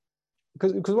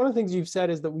 because one of the things you've said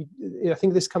is that I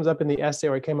think this comes up in the essay,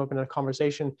 or it came up in a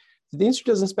conversation, the Institute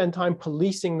doesn't spend time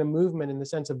policing the movement in the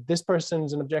sense of this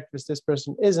person's an objectivist, this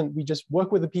person isn't. We just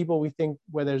work with the people we think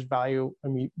where there's value,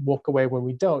 and we walk away when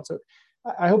we don't. So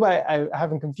I hope I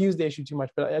haven't confused the issue too much,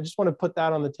 but I just want to put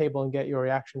that on the table and get your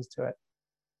reactions to it.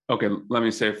 Okay, let me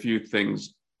say a few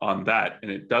things on that. And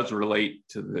it does relate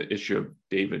to the issue of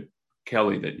David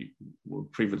Kelly that you were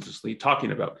previously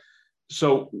talking about.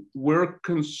 So we're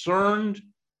concerned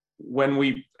when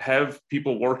we have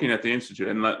people working at the Institute,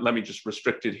 and let me just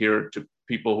restrict it here to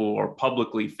people who are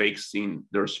publicly facing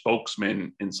their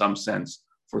spokesman in some sense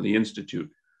for the Institute.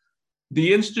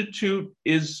 The Institute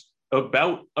is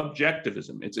about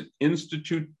objectivism. It's an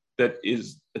institute that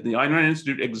is, the Ayn Rand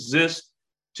Institute exists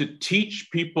to teach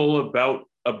people about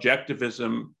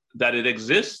objectivism, that it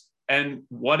exists and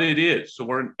what it is. So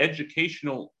we're an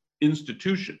educational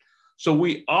institution. So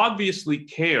we obviously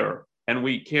care, and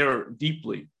we care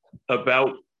deeply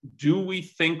about, do we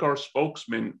think our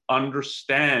spokesmen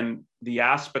understand the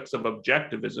aspects of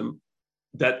objectivism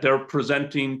that they're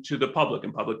presenting to the public?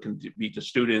 And public can be to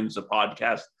students, a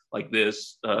podcast like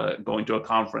this, going to a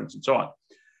conference and so on.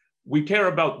 We care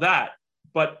about that,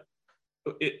 but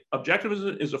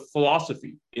objectivism is a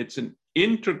philosophy. It's an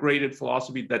integrated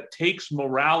philosophy that takes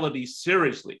morality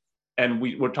seriously. And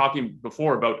we were talking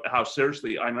before about how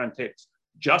seriously Ayn Rand takes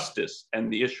justice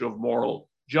and the issue of moral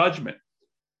judgment.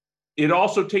 It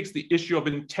also takes the issue of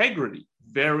integrity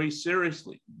very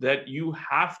seriously, that you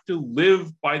have to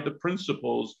live by the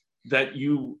principles that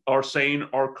you are saying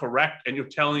are correct. And you're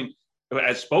telling,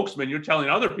 as spokesman, you're telling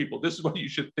other people, this is what you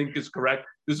should think is correct.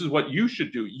 This is what you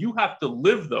should do. You have to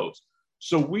live those.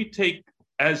 So we take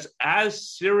as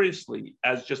seriously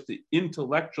as just the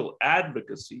intellectual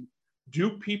advocacy,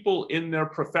 do people in their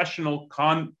professional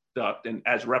conduct and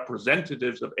as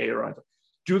representatives of ARI,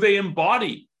 do they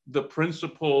embody the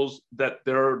principles that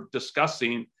they're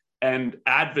discussing and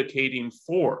advocating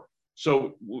for?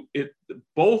 So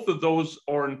both of those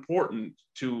are important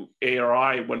to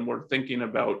ARI when we're thinking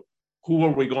about who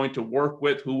are we going to work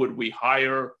with, who would we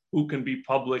hire, who can be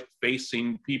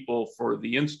public-facing people for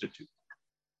the Institute.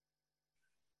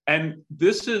 And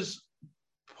this is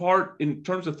part in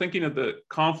terms of thinking of the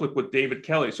conflict with David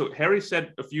Kelly. So Harry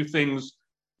said a few things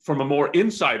from a more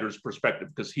insider's perspective,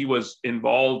 because he was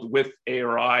involved with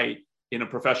ARI in a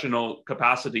professional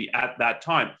capacity at that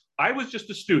time. I was just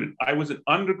a student. I was an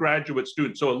undergraduate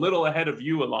student. So a little ahead of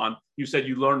you, Alon, you said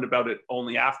you learned about it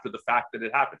only after the fact that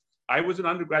it happened. I was an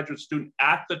undergraduate student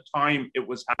at the time it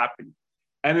was happening.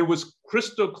 And it was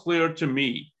crystal clear to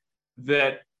me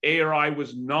that ARI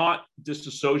was not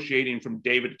disassociating from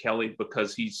David Kelly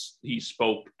because he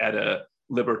spoke at a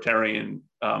libertarian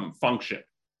function.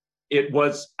 It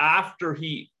was after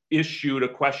he issued a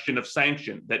question of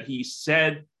sanction that he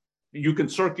said, you can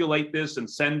circulate this and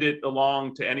send it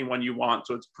along to anyone you want.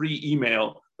 So it's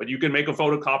pre-email, but you can make a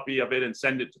photocopy of it and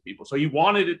send it to people. So he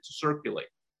wanted it to circulate.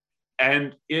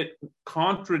 And it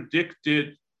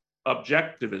contradicted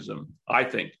objectivism, I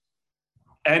think.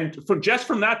 And just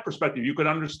from that perspective, you could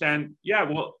understand, yeah,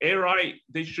 well, ARI,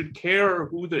 they should care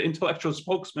who the intellectual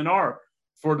spokesmen are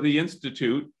for the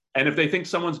Institute. And if they think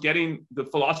someone's getting the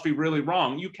philosophy really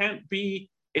wrong, you can't be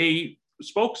a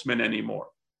spokesman anymore.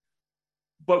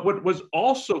 But what was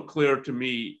also clear to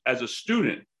me as a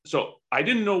student, so I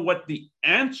didn't know what the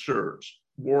answers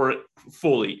were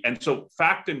fully. And so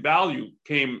fact and value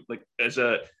came like it's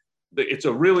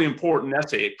a really important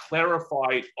essay. It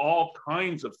clarified all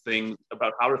kinds of things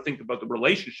about how to think about the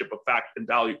relationship of fact and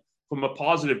value from a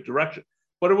positive direction.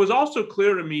 But it was also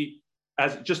clear to me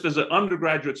as an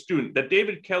undergraduate student that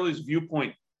David Kelly's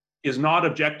viewpoint is not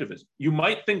objectivism. You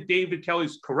might think David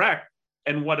Kelly's correct,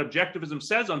 and what objectivism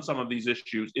says on some of these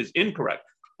issues is incorrect,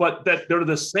 but that they're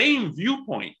the same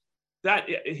viewpoint. That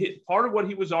part of what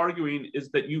he was arguing is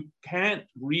that you can't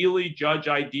really judge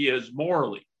ideas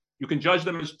morally. You can judge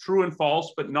them as true and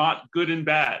false, but not good and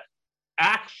bad.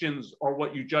 Actions are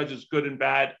what you judge as good and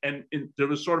bad, and there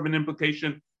was sort of an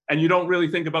implication, and you don't really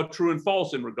think about true and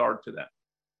false in regard to them.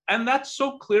 And that's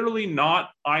so clearly not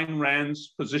Ayn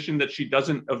Rand's position, that she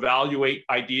doesn't evaluate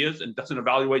ideas and doesn't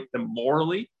evaluate them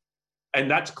morally. And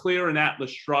that's clear in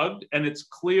Atlas Shrugged. And it's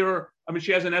clear, I mean,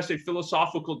 she has an essay,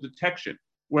 Philosophical Detection,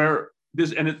 where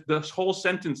this whole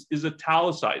sentence is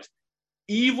italicized.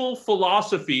 Evil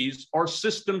philosophies are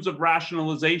systems of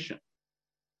rationalization.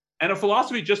 And a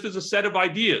philosophy just is a set of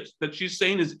ideas that she's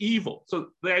saying is evil. So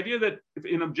the idea that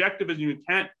in objectivism you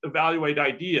can't evaluate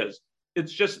ideas,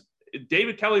 it's just,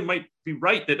 David Kelly might be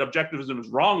right that objectivism is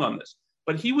wrong on this,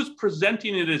 but he was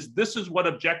presenting it as this is what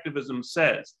objectivism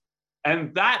says.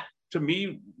 And that, to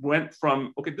me, went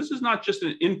from, okay, this is not just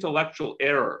an intellectual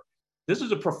error. This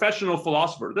is a professional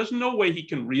philosopher. There's no way he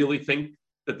can really think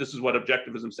that this is what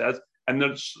objectivism says. And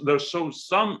there's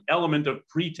some element of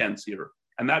pretense here.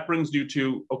 And that brings you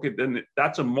to, okay, then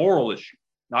that's a moral issue,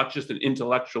 not just an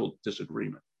intellectual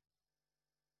disagreement.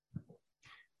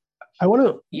 I want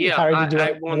to, yeah, I want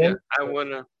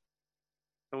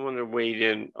to wade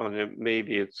in on it.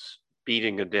 Maybe it's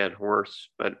beating a dead horse,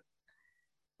 but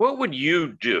what would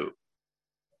you do?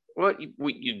 What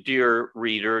you, dear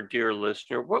reader, dear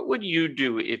listener, what would you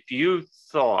do if you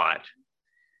thought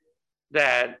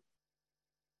that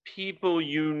people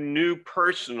you knew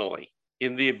personally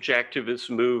in the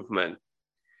objectivist movement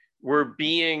were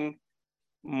being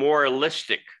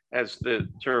moralistic, as the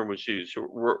term was used,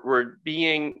 were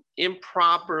being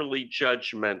improperly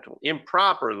judgmental,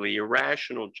 improperly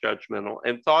irrational judgmental,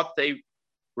 and thought they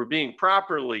were being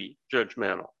properly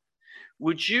judgmental?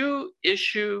 Would you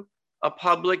issue a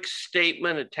public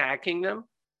statement attacking them?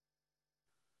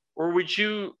 Or would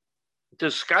you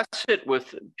discuss it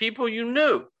with people you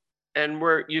knew and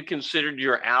where you considered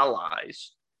your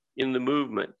allies in the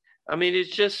movement? I mean,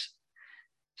 it's just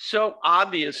so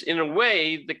obvious. In a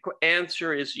way, the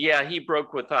answer is, yeah, he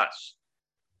broke with us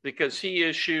because he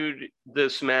issued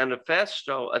this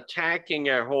manifesto attacking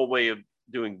our whole way of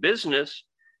doing business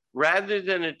rather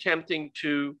than attempting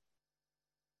to,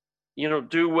 you know,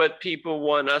 do what people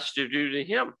want us to do to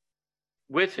him,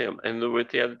 with him and with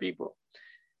the other people.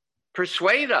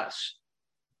 Persuade us,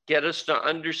 get us to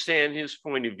understand his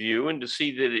point of view and to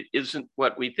see that it isn't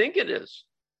what we think it is.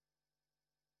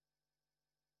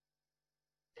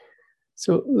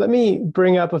 So let me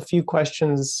bring up a few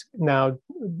questions now,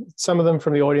 some of them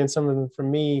from the audience, some of them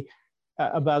from me,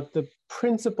 about the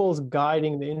principles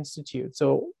guiding the Institute.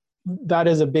 So that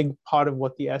is a big part of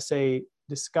what the essay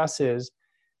discusses.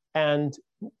 And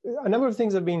a number of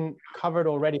things have been covered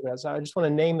already, so I just want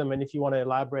to name them, and if you want to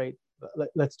elaborate,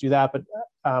 let's do that. But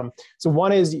so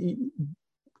one is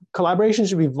collaboration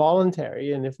should be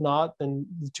voluntary, and if not, then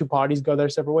the two parties go their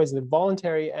separate ways. They're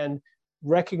voluntary and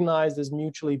recognized as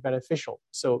mutually beneficial.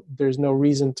 So there's no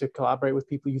reason to collaborate with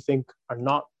people you think are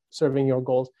not serving your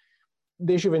goals.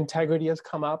 The issue of integrity has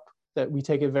come up, that we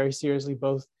take it very seriously,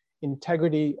 both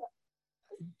integrity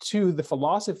to the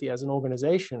philosophy as an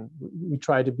organization, we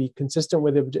try to be consistent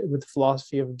with the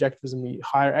philosophy of objectivism. We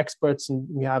hire experts and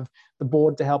we have the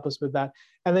board to help us with that.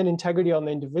 And then integrity on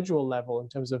the individual level in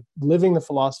terms of living the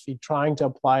philosophy, trying to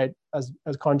apply it as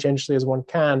conscientiously as one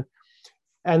can.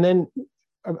 And then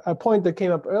a point that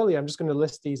came up earlier, I'm just going to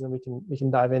list these and we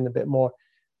can dive in a bit more.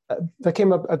 That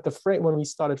came up at the frame when we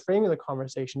started framing the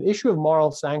conversation, the issue of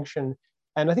moral sanction.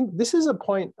 And I think this is a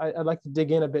point I'd like to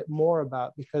dig in a bit more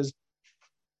about, because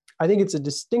I think it's a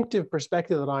distinctive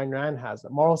perspective that Ayn Rand has,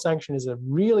 that moral sanction is a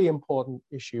really important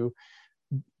issue.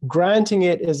 Granting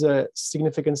it is a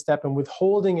significant step and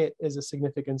withholding it is a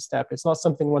significant step. It's not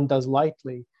something one does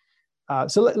lightly.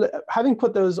 Having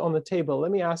put those on the table,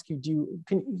 let me ask you,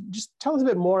 can you just tell us a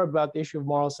bit more about the issue of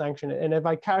moral sanction? And if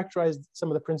I characterized some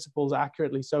of the principles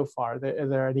accurately so far, are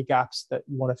there any gaps that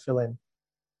you want to fill in?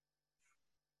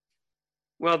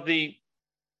 Well, the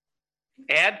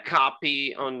ad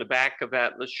copy on the back of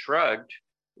Atlas Shrugged,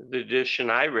 the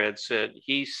edition I read, said,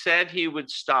 he said he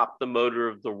would stop the motor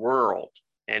of the world,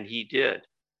 and he did.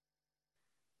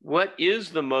 What is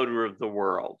the motor of the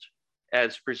world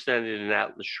as presented in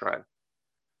Atlas Shrugged?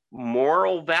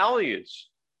 Moral values.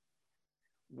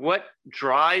 What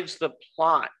drives the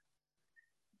plot?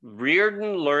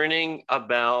 Reardon learning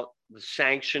about the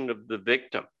sanction of the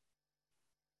victim.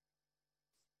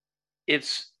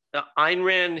 It's Ayn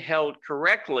Rand held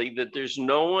correctly that there's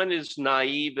no one as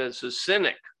naive as a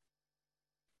cynic.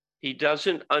 He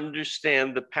doesn't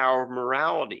understand the power of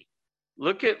morality.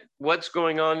 Look at what's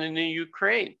going on in the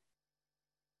Ukraine.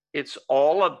 It's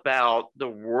all about the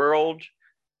world,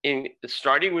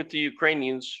 starting with the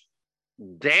Ukrainians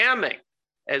damning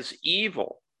as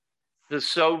evil the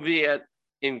Soviet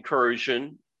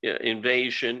invasion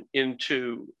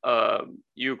into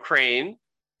Ukraine,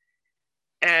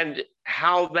 and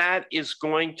how that is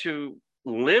going to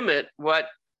limit what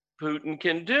Putin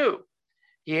can do.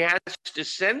 He has to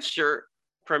censor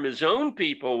from his own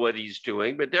people what he's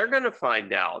doing, but they're going to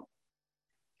find out.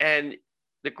 And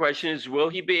the question is, will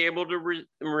he be able to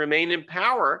remain in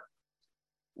power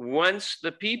once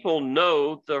the people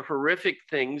know the horrific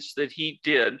things that he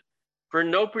did for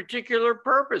no particular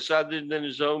purpose other than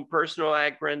his own personal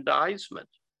aggrandizement?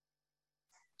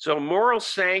 So moral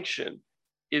sanction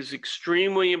is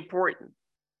extremely important.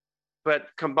 But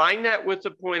combine that with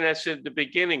the point I said at the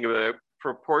beginning about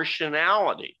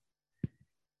proportionality,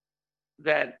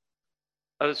 that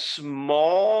a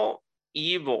small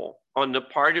evil on the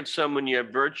part of someone you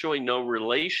have virtually no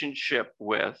relationship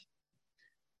with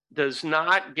does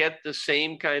not get the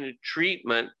same kind of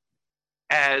treatment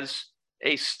as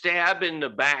a stab in the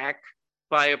back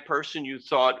by a person you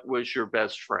thought was your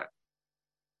best friend.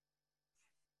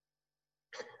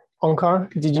 Onkar,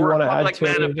 did you want to add to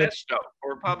manifesto,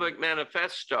 or a public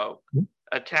manifesto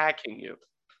attacking you?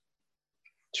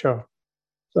 Sure.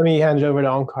 Let me hand it over to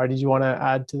Onkar. Did you want to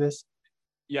add to this?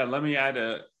 Yeah, let me add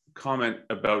a comment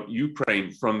about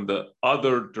Ukraine from the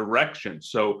other direction.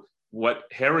 So what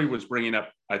Harry was bringing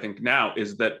up, I think now,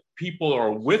 is that people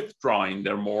are withdrawing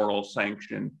their moral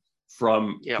sanction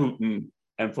from Putin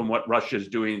and from what Russia is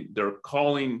doing. They're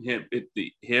calling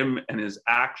him and his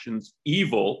actions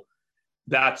evil.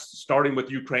 That's starting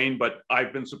with Ukraine, but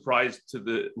I've been surprised to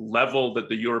the level that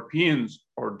the Europeans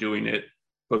are doing it,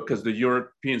 because the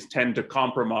Europeans tend to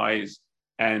compromise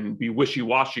and be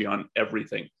wishy-washy on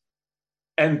everything.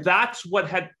 And that's what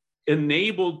had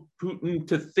enabled Putin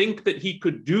to think that he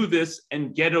could do this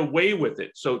and get away with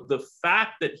it. So the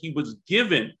fact that he was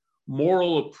given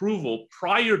moral approval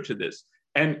prior to this,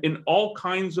 and in all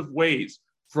kinds of ways,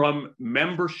 from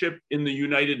membership in the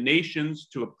United Nations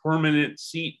to a permanent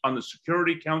seat on the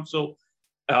Security Council.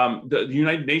 The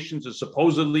United Nations is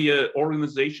supposedly an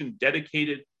organization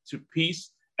dedicated to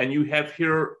peace, and you have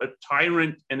here a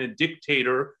tyrant and a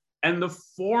dictator and the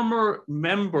former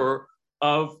member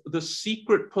of the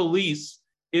secret police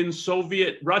in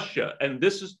Soviet Russia. And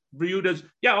this is viewed as,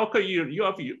 yeah, okay,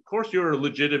 of course you're a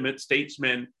legitimate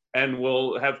statesman and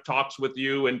we'll have talks with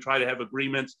you and try to have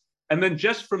agreements. And then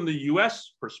just from the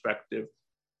US perspective,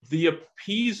 the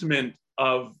appeasement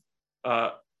of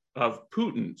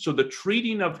Putin, so the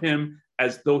treating of him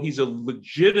as though he's a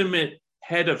legitimate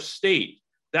head of state,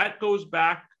 that goes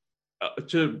back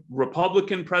to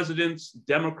Republican presidents,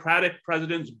 Democratic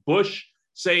presidents, Bush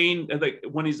saying, like,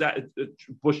 when he's at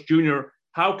Bush Jr.,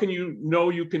 how can you know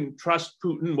you can trust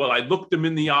Putin? Well, I looked him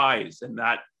in the eyes, and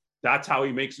that's how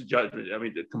he makes a judgment. I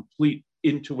mean, the complete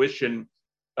intuition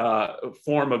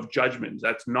form of judgment.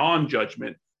 That's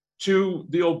non-judgment. To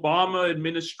the Obama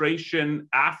administration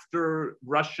after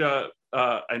Russia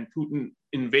and Putin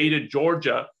invaded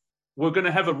Georgia, we're going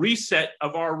to have a reset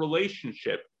of our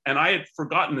relationship. and I had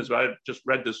forgotten this, but I had just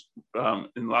read this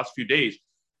in the last few days.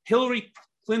 Hillary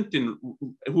Clinton,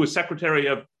 who was Secretary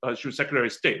of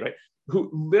State, right? Who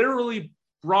literally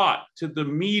brought to the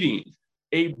meeting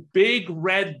a big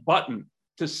red button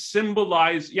to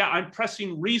symbolize, yeah, I'm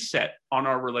pressing reset on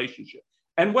our relationship.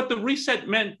 And what the reset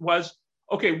meant was,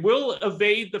 okay, we'll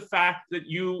evade the fact that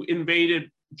you invaded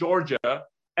Georgia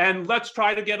and let's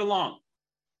try to get along.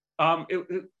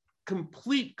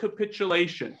 Complete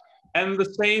capitulation. And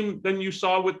the same then you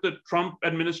saw with the Trump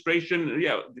administration.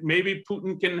 Yeah, maybe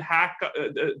Putin can hack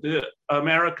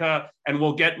America and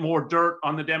we'll get more dirt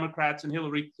on the Democrats and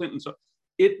Hillary Clinton. So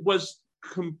it was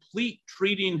complete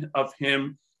treating of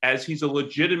him as he's a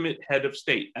legitimate head of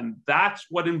state. And that's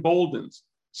what emboldens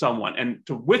someone. And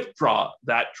to withdraw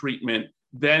that treatment,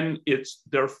 then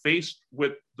they're faced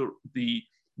with the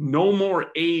no more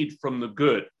aid from the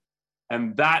good.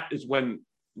 And that is when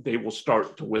they will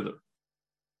start to wither.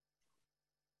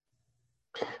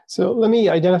 So let me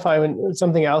identify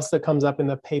something else that comes up in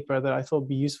the paper that I thought would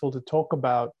be useful to talk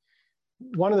about.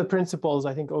 One of the principles,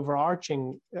 I think,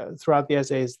 overarching throughout the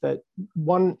essay is that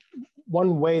one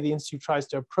way the Institute tries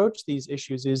to approach these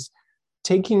issues is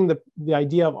taking the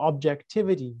idea of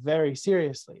objectivity very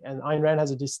seriously. And Ayn Rand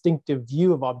has a distinctive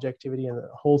view of objectivity and the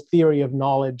whole theory of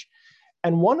knowledge.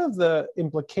 And one of the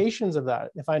implications of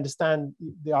that, if I understand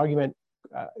the argument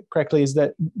correctly, is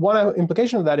that one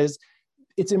implication of that is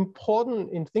it's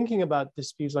important in thinking about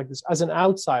disputes like this as an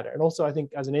outsider, and also I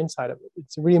think as an insider,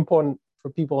 it's really important for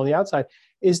people on the outside,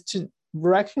 is to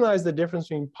recognize the difference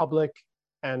between public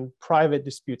and private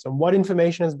disputes and what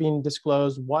information has been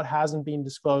disclosed, what hasn't been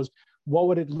disclosed, what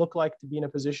would it look like to be in a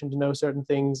position to know certain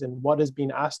things, and what is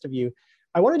being asked of you.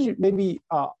 I wanted you, maybe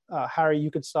Harry, you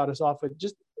could start us off with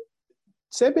just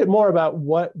say a bit more about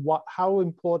how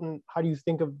do you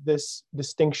think of this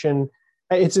distinction?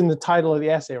 It's in the title of the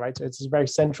essay, right? So it's very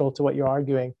central to what you're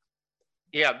arguing.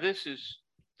 Yeah, this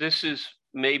is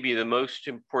maybe the most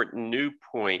important new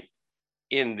point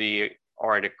in the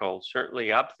article,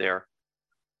 certainly up there.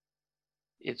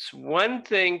 It's one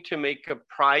thing to make a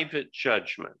private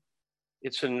judgment.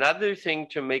 It's another thing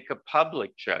to make a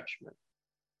public judgment.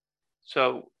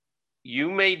 So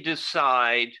you may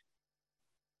decide,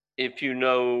 if you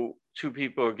know two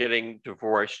people are getting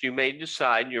divorced, you may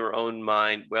decide in your own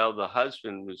mind, well, the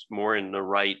husband was more in the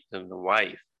right than the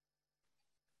wife.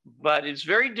 But it's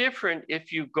very different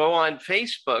if you go on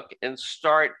Facebook and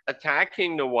start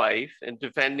attacking the wife and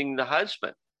defending the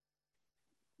husband.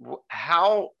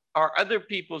 How are other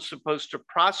people supposed to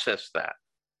process that?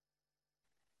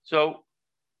 So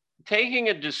taking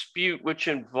a dispute which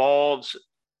involves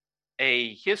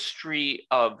a history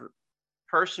of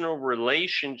personal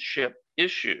relationship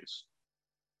issues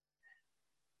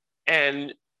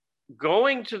and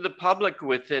going to the public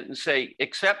with it and say,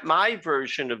 accept my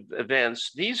version of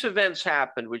events. These events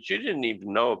happened, which you didn't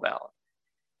even know about.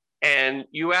 And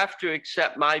you have to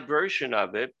accept my version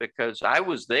of it because I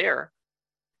was there,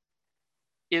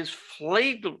 is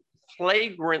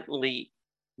flagrantly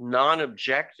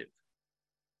non-objective.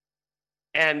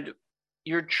 And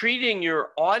you're treating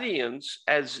your audience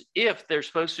as if they're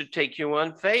supposed to take you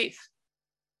on faith.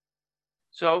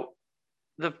 So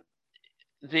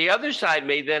the other side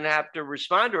may then have to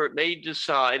respond, or it may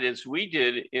decide, as we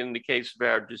did in the case of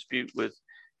our dispute with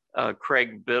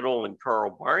Craig Biddle and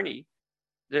Carl Barney,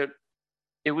 that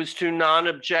it was too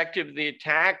non-objective. The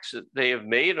attacks that they have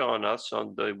made on us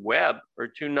on the web are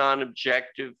too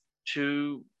non-objective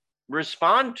to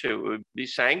respond to. It would be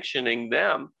sanctioning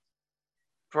them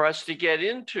for us to get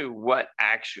into what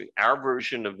actually our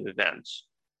version of events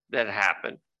that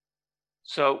happened.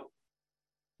 So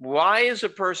why is a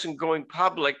person going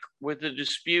public with a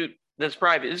dispute that's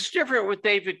private? It's different with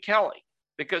David Kelly,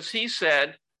 because he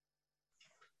said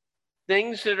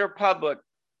things that are public,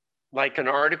 like an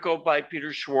article by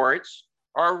Peter Schwartz,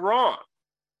 are wrong.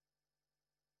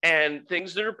 And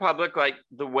things that are public, like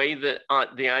the way that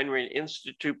the Ayn Rand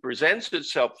Institute presents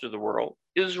itself to the world,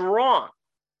 is wrong.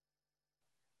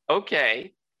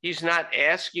 Okay, he's not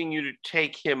asking you to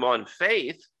take him on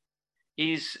faith.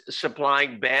 He's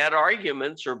supplying bad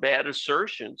arguments or bad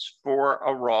assertions for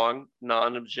a wrong,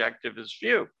 non-objectivist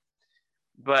view.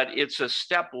 But it's a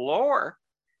step lower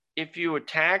if you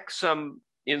attack some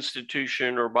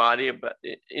institution or body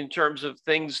in terms of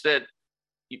things that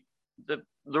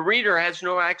the reader has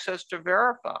no access to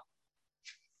verify.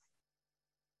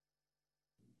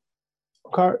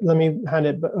 Carl, let me hand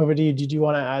it over to you. Did you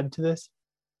want to add to this?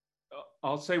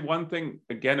 I'll say one thing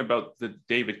again about the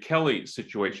David Kelly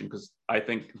situation, because I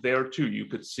think there too, you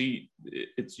could see,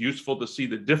 it's useful to see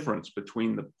the difference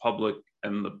between the public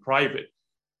and the private.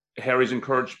 Harry's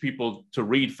encouraged people to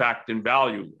read Fact and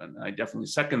Value, and I definitely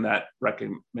second that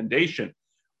recommendation.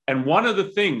 And one of the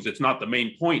things, it's not the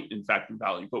main point in Fact and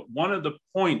Value, but one of the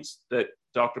points that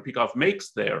Dr. Peikoff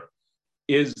makes there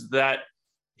is that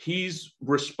he's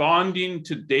responding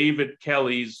to David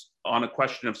Kelly's on a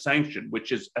question of sanction,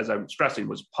 which is, as I'm stressing,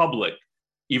 was public,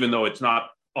 even though it's not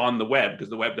on the web because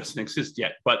the web doesn't exist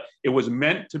yet, but it was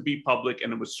meant to be public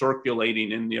and it was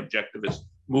circulating in the objectivist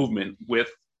movement with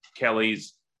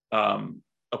Kelly's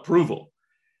approval.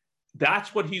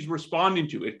 That's what he's responding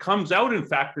to. It comes out in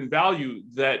Fact and Value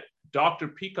that Dr.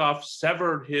 Peikoff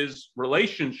severed his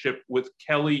relationship with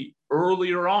Kelly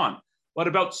earlier on, but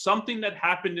about something that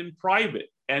happened in private.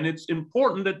 And it's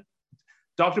important that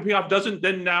Dr. Peikoff doesn't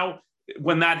then now,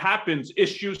 when that happens,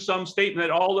 issue some statement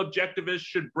that all objectivists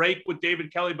should break with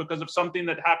David Kelly because of something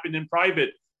that happened in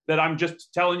private that I'm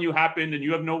just telling you happened and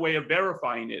you have no way of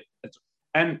verifying it.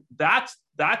 And that's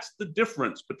the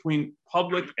difference between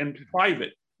public and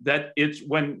private, that it's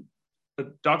when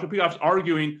Dr. Peikoff's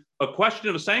arguing a question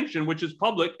of a sanction, which is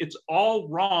public, it's all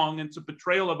wrong. It's a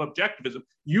betrayal of objectivism.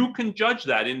 You can judge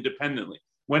that independently.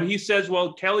 When he says,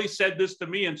 well, Kelly said this to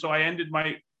me, and so I ended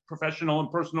my professional and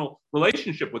personal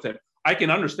relationship with him, I can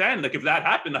understand, like if that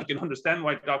happened, I can understand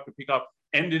why Dr. Peikoff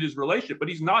ended his relationship, but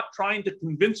he's not trying to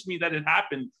convince me that it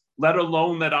happened, let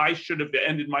alone that I should have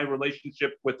ended my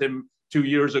relationship with him 2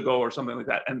 years ago or something like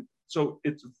that. And so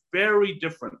it's very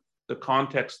different, the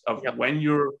context of when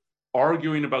you're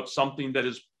arguing about something that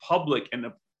is public and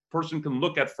a person can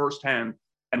look at firsthand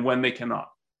and when they cannot.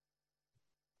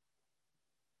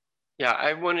 Yeah,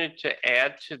 I wanted to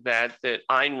add to that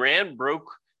Ayn Rand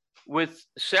broke with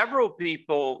several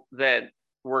people that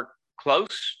were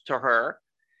close to her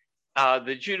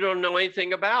that you don't know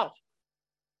anything about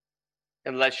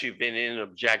unless you've been in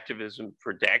objectivism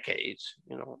for decades,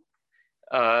 you know,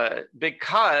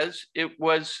 because it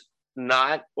was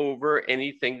not over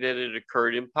anything that had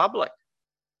occurred in public.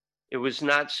 It was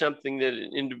not something that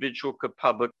an individual could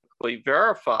publicly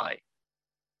verify.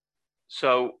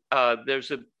 So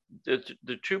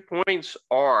the 2 points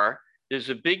are, there's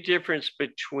a big difference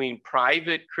between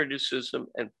private criticism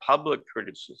and public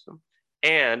criticism,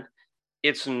 and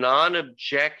it's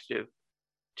non-objective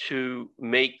to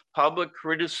make public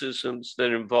criticisms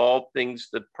that involve things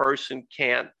the person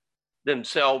can't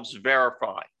themselves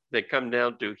verify. They come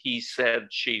down to he said,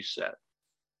 she said.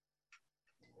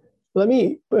 Let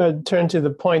me turn to the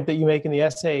point that you make in the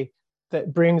essay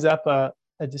that brings up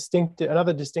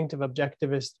another distinctive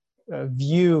objectivist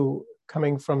view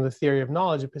coming from the theory of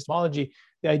knowledge, epistemology,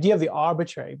 the idea of the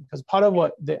arbitrary, because part of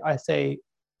what the essay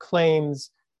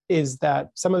claims is that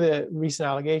some of the recent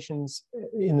allegations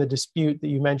in the dispute that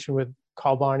you mentioned with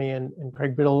Carl Barney and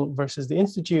Craig Biddle versus the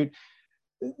Institute,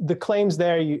 the claims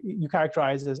there you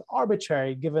characterize as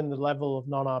arbitrary given the level of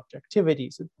non-objectivity.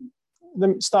 So let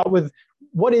me start with,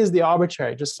 what is the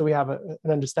arbitrary, just so we have an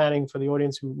understanding for the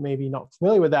audience who may be not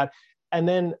familiar with that, and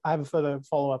then I have a further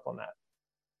follow-up on that.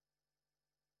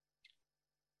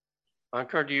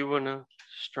 Onkar, do you want to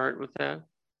start with that?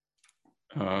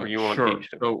 Or you want sure. to?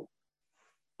 So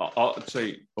I'll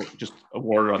say just a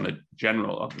word on the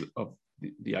general of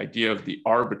the idea of the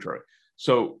arbitrary.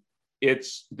 So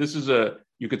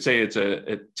you could say it's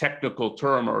a technical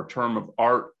term or a term of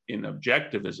art in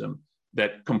objectivism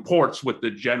that comports with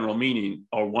the general meaning,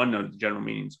 or one of the general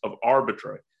meanings of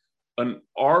arbitrary. An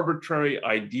arbitrary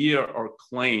idea or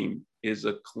claim is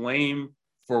a claim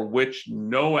for which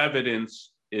no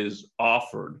evidence is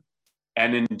offered.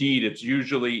 And indeed, it's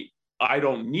usually, I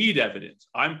don't need evidence.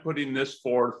 I'm putting this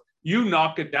forth. You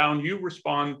knock it down, you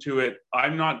respond to it.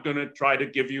 I'm not going to try to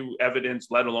give you evidence,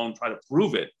 let alone try to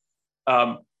prove it.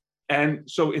 And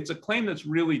so it's a claim that's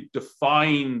really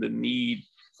defying the need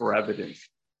for evidence.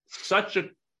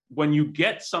 When you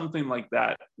get something like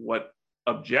that, what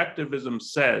objectivism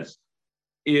says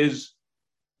is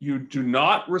you do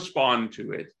not respond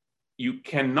to it. You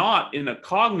cannot, in a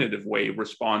cognitive way,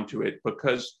 respond to it,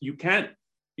 because you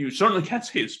certainly can't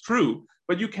say it's true,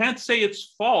 but you can't say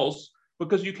it's false,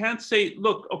 because you can't say,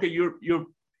 look, okay,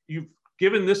 you've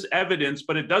given this evidence,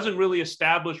 but it doesn't really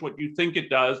establish what you think it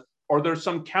does, or there's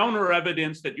some counter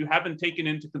evidence that you haven't taken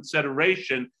into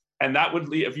consideration, and that would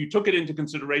lead, if you took it into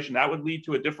consideration, that would lead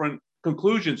to a different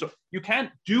conclusion. So you can't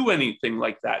do anything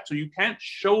like that. So you can't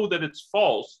show that it's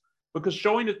false, because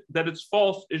showing that it's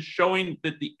false is showing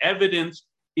that the evidence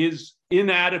is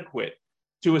inadequate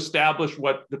to establish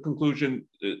what the conclusion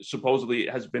supposedly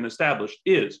has been established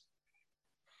is.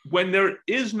 When there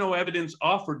is no evidence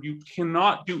offered, you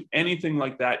cannot do anything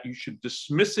like that. You should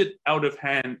dismiss it out of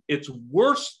hand. It's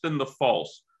worse than the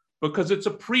false, because it's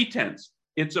a pretense.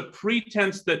 It's a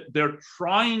pretense that they're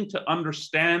trying to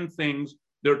understand things,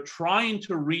 they're trying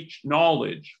to reach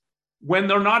knowledge when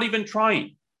they're not even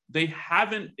trying. They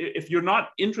haven't, if you're not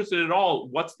interested at all,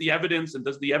 what's the evidence and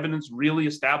does the evidence really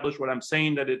establish what I'm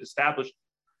saying that it established?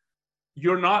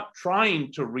 You're not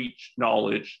trying to reach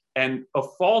knowledge. And a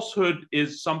falsehood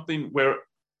is something where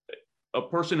a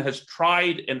person has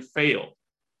tried and failed.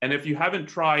 And if you haven't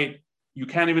tried, you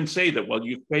can't even say that, well,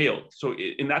 you failed. So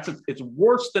in that sense, it's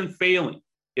worse than failing.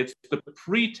 It's the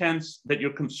pretense that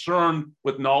you're concerned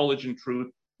with knowledge and truth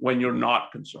when you're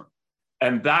not concerned.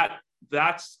 And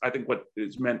that's, I think, what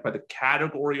is meant by the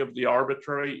category of the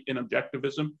arbitrary in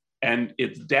objectivism. And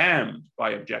it's damned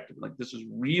by objectivism. Like, this is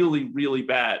really, really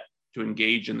bad to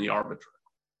engage in the arbitrary.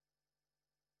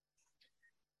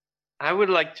 I would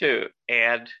like to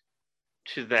add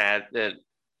to that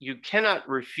you cannot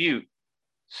refute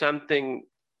something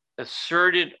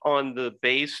asserted on the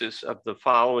basis of the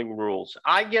following rules.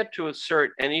 I get to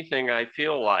assert anything I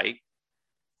feel like,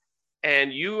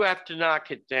 and you have to knock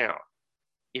it down.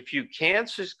 If you can't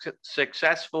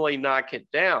successfully knock it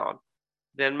down,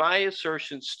 then my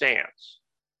assertion stands.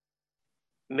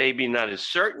 Maybe not as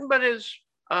certain, but as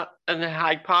a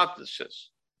hypothesis.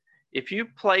 If you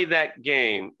play that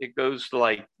game, it goes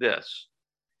like this.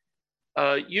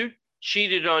 You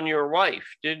cheated on your wife,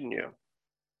 didn't you?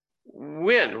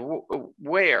 When,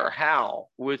 where, how,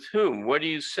 with whom? What are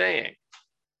you saying?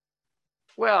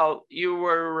 Well, you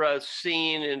were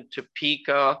seen in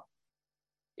Topeka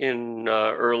in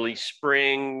early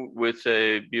spring with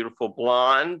a beautiful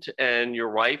blonde, and your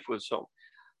wife was home.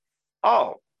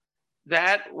 Oh,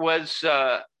 that was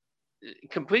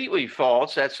completely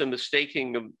false. That's a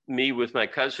mistaking of me with my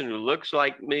cousin who looks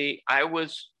like me. I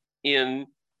was in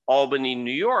Albany,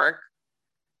 New York,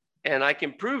 and I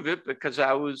can prove it because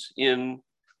I was in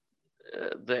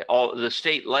the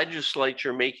state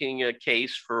legislature making a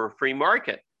case for a free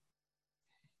market.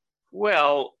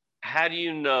 Well, how do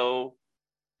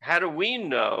we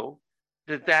know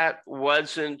that that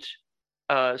wasn't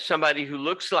somebody who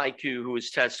looks like you who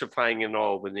was testifying in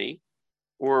Albany?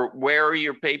 Or where are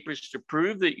your papers to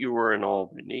prove that you were in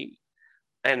Albany?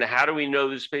 And how do we know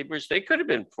those papers? They could have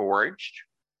been forged.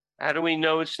 How do we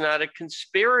know it's not a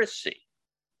conspiracy?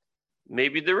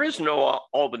 Maybe there is no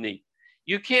Albany.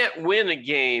 You can't win a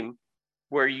game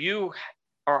where you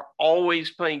are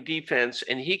always playing defense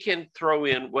and he can throw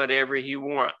in whatever he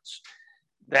wants.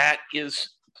 That is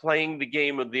playing the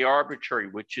game of the arbitrary,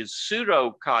 which is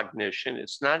pseudo-cognition.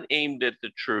 It's not aimed at the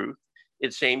truth.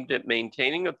 It's aimed at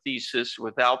maintaining a thesis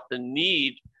without the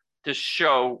need to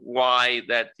show why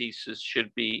that thesis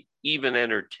should be even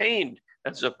entertained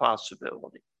as a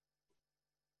possibility.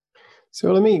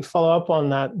 So let me follow up on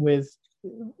that with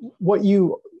what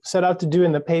you set out to do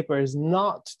in the paper is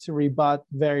not to rebut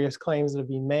various claims that have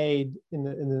been made in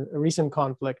the recent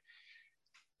conflict.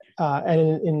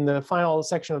 And in the final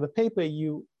section of the paper,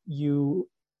 you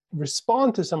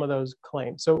respond to some of those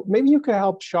claims. So maybe you could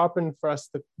help sharpen for us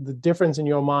the difference in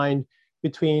your mind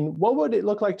between what would it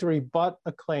look like to rebut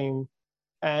a claim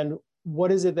and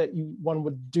what is it that one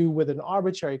would do with an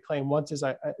arbitrary claim once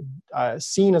it's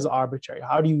seen as arbitrary?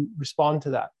 How do you respond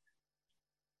to that?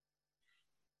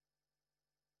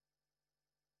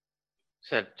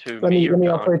 Let me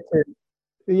offer it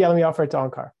to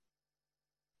Onkar.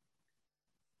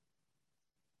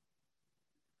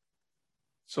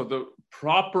 So the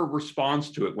proper response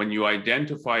to it, when you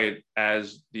identify it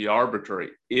as the arbitrary,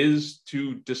 is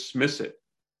to dismiss it.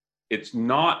 It's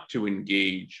not to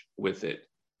engage with it.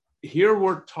 Here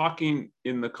we're talking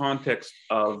in the context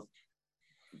of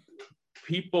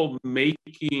people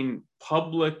making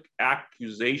public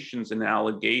accusations and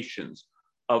allegations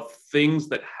of things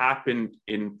that happened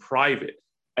in private,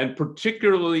 and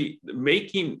particularly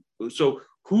so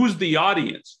who's the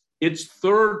audience? It's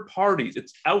third parties,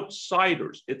 it's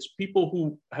outsiders, it's people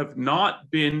who have not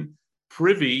been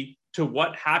privy to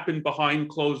what happened behind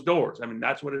closed doors. I mean,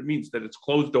 that's what it means, that it's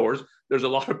closed doors. There's a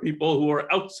lot of people who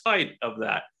are outside of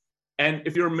that. And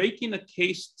if you're making a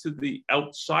case to the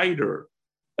outsider,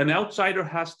 an outsider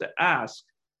has to ask,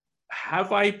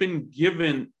 have I been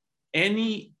given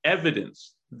any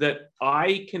evidence that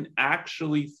I can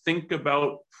actually think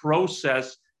about,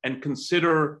 process, and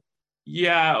consider,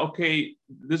 yeah, okay,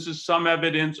 this is some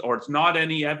evidence or it's not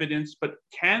any evidence, but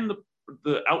can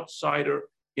the outsider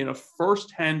in a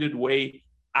first-handed way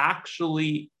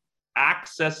actually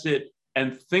access it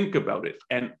and think about it?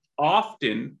 And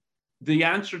often the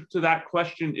answer to that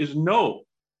question is no,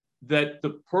 that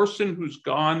the person who's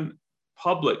gone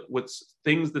public with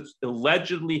things that's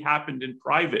allegedly happened in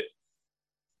private,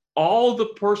 all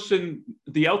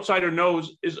the outsider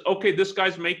knows is, okay, this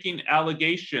guy's making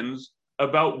allegations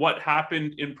about what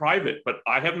happened in private, but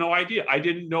I have no idea. I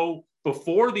didn't know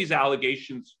before these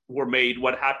allegations were made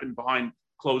what happened behind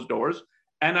closed doors,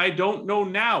 and I don't know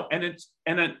now. And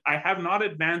I have not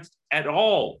advanced at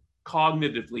all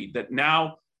cognitively that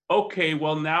now, okay,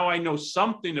 well, now I know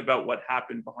something about what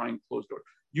happened behind closed doors.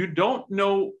 You don't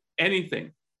know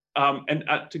anything.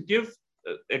 To give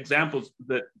examples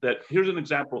that here's an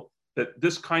example that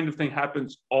this kind of thing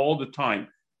happens all the time,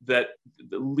 that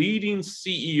the leading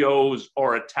CEOs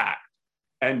are attacked.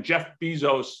 And Jeff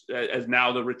Bezos, as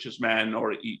now the richest man,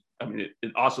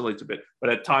 it oscillates a bit, but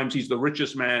at times he's the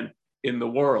richest man in the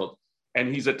world.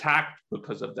 And he's attacked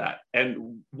because of that.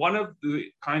 And one of the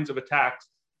kinds of attacks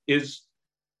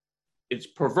it's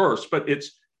perverse, but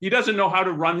he doesn't know how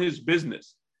to run his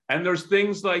business. And there's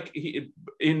things like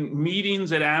in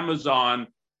meetings at Amazon,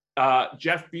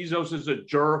 Jeff Bezos is a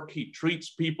jerk. He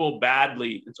treats people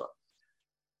badly and so on.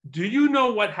 Do you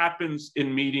know what happens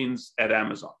in meetings at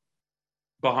Amazon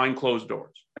behind closed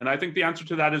doors? And I think the answer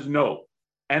to that is no.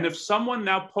 And if someone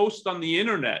now posts on the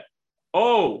internet,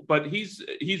 oh, but he's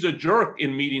a jerk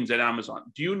in meetings at Amazon,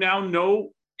 do you now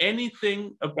know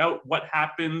anything about what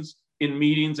happens in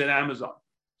meetings at Amazon?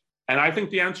 And I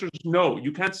think the answer is no.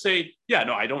 You can't say, yeah,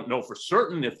 no, I don't know for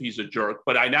certain if he's a jerk,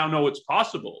 but I now know it's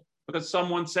possible because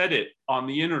someone said it on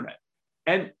the internet.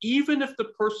 And even if the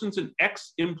person's an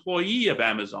ex-employee of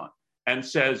Amazon and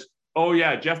says, oh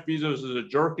yeah, Jeff Bezos is a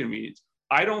jerk in meetings,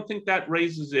 I don't think that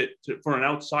raises it for an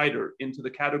outsider into the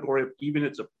category of even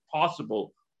it's a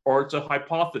possible or it's a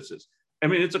hypothesis. I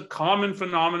mean, it's a common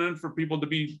phenomenon for people to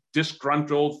be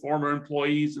disgruntled former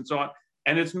employees and so on.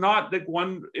 And it's not that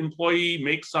one employee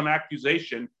makes some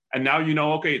accusation and now you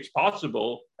know, okay, it's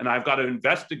possible and I've got to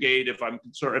investigate if I'm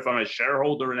concerned, if I'm a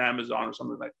shareholder in Amazon or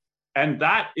something like that.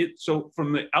 And so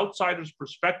from the outsider's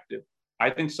perspective, I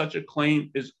think such a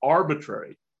claim is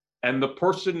arbitrary. And the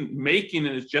person making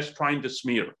it is just trying to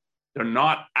smear. They're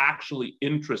not actually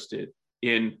interested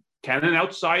in, can an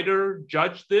outsider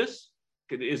judge this?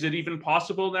 Is it even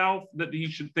possible now that he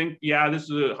should think, yeah, this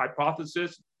is a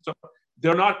hypothesis? So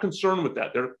they're not concerned with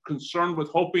that. They're concerned with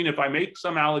hoping if I make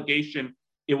some allegation,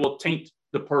 it will taint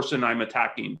the person I'm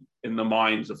attacking in the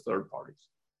minds of third parties.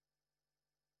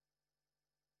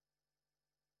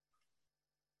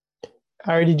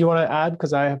 Harry, did you want to add?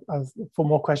 Because I have 4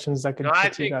 more questions I could. No, I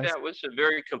think that was a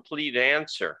very complete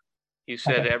answer. You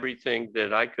said everything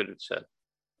that I could have said.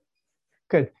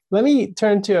 Good. Let me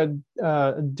turn to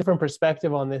a different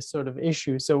perspective on this sort of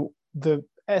issue. So the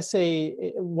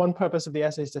essay, one purpose of the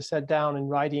essay is to set down in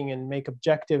writing and make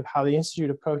objective how the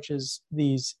Institute approaches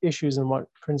these issues and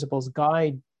what principles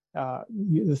guide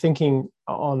the thinking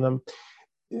on them.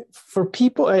 For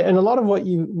people, and a lot of what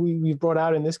we've brought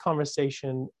out in this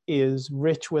conversation is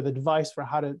rich with advice for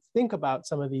how to think about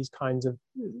some of these kinds of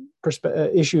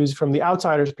issues from the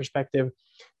outsider's perspective.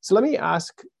 So let me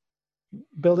ask,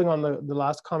 building on the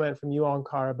last comment from you,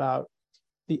 Onkar, about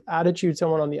the attitude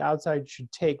someone on the outside should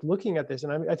take looking at this.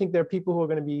 And I think there are people who are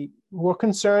going to be more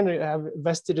concerned, have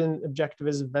vested in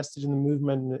objectivism, vested in the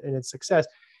movement and its success.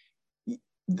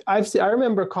 I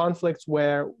remember conflicts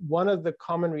where one of the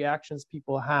common reactions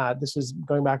people had, this was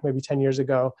going back maybe 10 years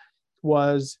ago,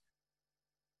 was,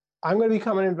 I'm going to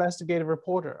become an investigative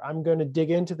reporter. I'm going to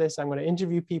dig into this. I'm going to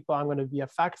interview people. I'm going to be a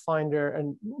fact finder.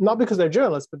 And not because they're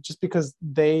journalists, but just because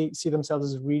they see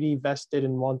themselves as really vested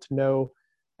and want to know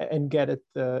and get at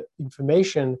the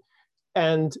information.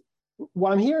 And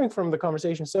what I'm hearing from the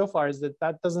conversation so far is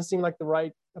that doesn't seem like the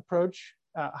right approach.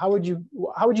 How would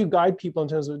you guide people in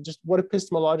terms of just what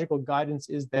epistemological guidance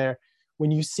is there when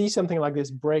you see something like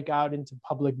this break out into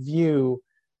public view?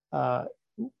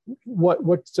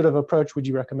 What sort of approach would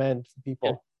you recommend for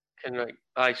people? Can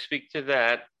I speak to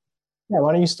that? Yeah,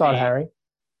 why don't you start, Harry?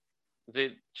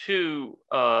 The two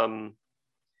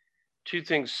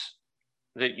things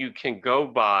that you can go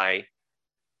by.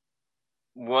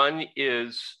 One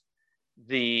is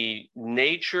the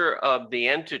nature of the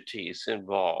entities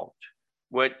involved,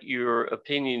 what your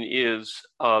opinion is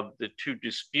of the two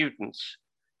disputants.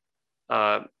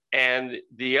 And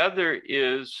the other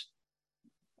is,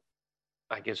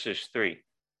 I guess there's 3.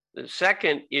 The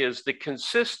second is the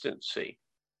consistency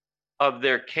of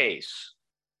their case.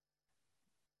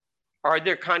 Are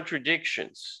there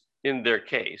contradictions in their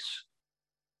case?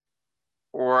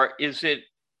 Or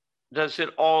does it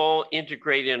all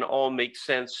integrate and all make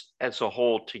sense as a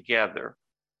whole together?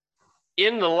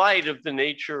 In the light of the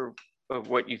nature of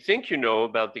what you think you know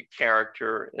about the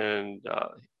character and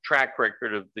track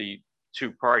record of the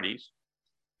two parties.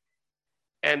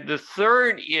 And the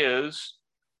third is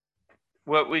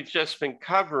what we've just been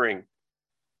covering.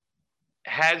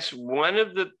 Has one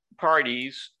of the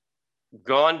parties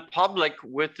gone public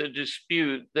with a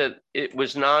dispute that it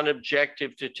was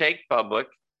non-objective to take public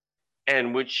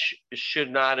and which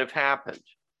should not have happened?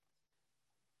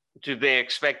 Do they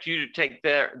expect you to take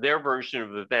their version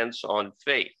of events on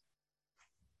faith?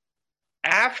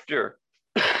 After,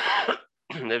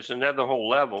 there's another whole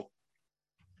level.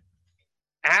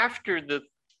 After the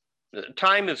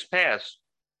time has passed,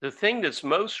 the thing that's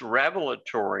most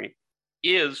revelatory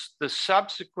is the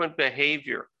subsequent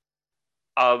behavior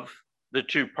of the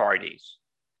two parties.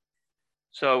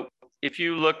 So if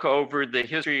you look over the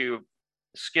history of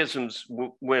schisms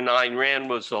when Ayn Rand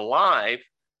was alive,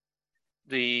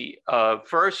 the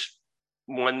first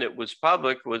one that was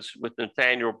public was with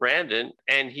Nathaniel Branden,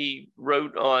 and he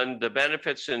wrote on the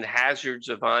benefits and hazards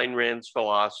of Ayn Rand's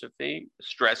philosophy,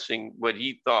 stressing what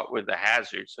he thought were the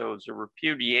hazards. So it was a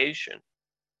repudiation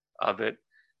of it.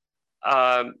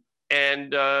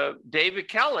 David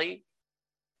Kelly,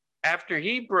 after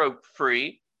he broke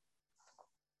free,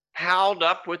 howled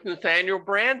up with Nathaniel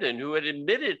Branden, who had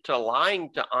admitted to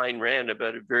lying to Ayn Rand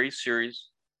about a very serious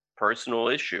personal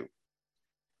issue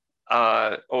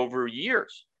over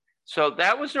years. So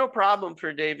that was no problem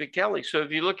for David Kelly. So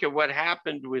if you look at what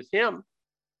happened with him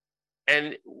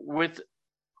and with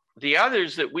the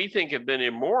others that we think have been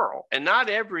immoral, and not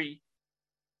every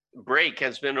break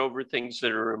has been over things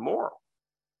that are immoral.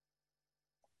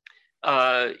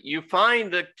 You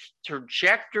find the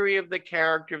trajectory of the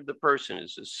character of the person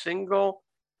is the single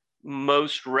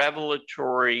most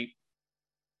revelatory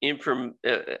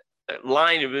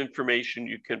line of information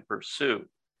you can pursue.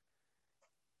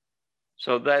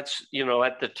 So that's,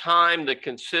 at the time, the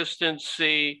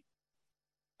consistency,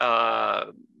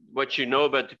 what you know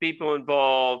about the people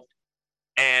involved,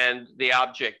 and the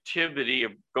objectivity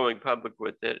of going public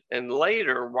with it. And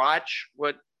later, watch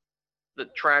what the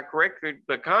track record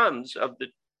becomes of the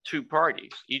two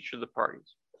parties, each of the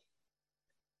parties.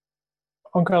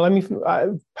 Onkar, let me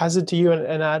pass it to you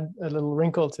and add a little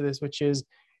wrinkle to this, which is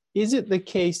it the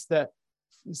case that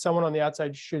someone on the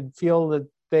outside should feel that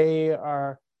they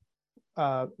are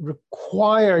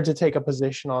required to take a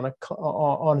position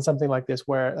on something like this,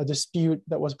 where a dispute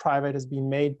that was private has been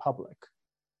made public?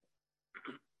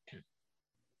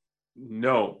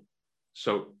 No.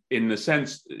 So in the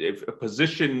sense, if a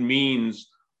position means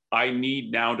I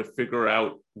need now to figure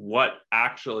out what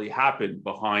actually happened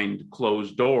behind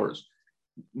closed doors,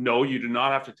 no, you do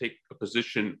not have to take a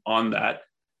position on that.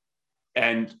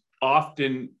 And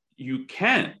often you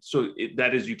can't. So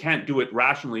that is, you can't do it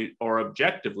rationally or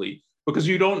objectively because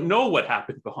you don't know what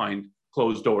happened behind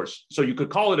closed doors. So you could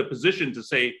call it a position to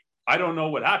say, I don't know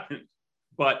what happened.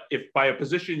 But if by a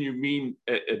position you mean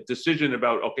a decision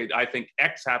about, okay, I think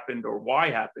X happened or Y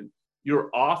happened,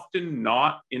 you're often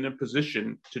not in a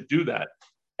position to do that.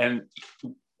 And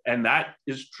that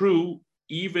is true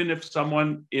even if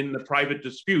someone in the private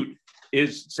dispute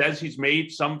says he's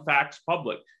made some facts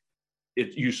public.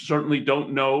 You certainly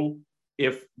don't know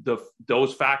if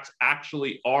those facts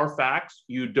actually are facts.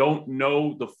 You don't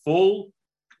know the full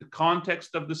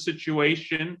context of the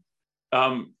situation.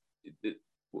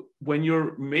 When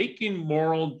you're making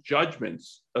moral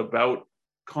judgments about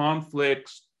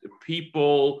conflicts,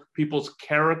 people's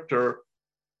character,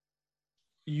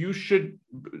 you should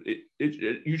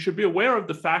be aware of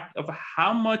the fact of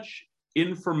how much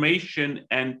information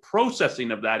and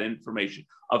processing of that information,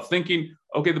 of thinking,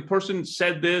 okay, the person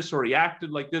said this or he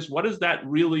acted like this. What does that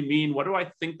really mean? What do I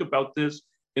think about this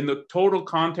in the total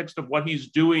context of what he's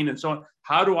doing and so on?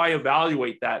 How do I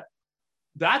evaluate that?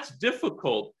 That's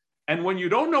difficult. And when you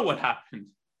don't know what happened,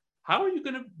 how are you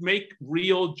going to make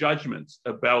real judgments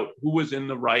about who was in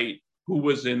the right, who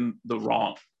was in the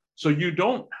wrong? So you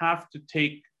don't have to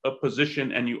take a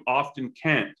position, and you often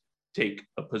can't take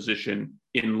a position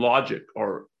in logic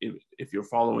or if you're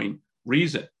following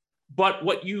reason. But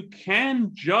what you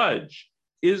can judge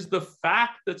is the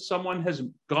fact that someone has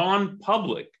gone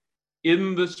public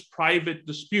in this private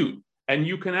dispute. And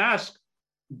you can ask,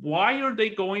 why are they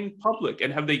going public?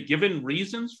 And have they given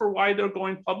reasons for why they're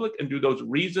going public? And do those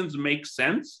reasons make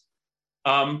sense?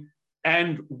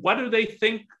 And what do they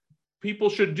think people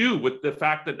should do with the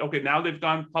fact that, okay, now they've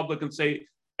gone public and say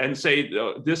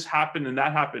this happened and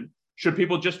that happened? Should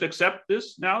people just accept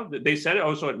this now that they said it?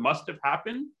 Oh, so it must have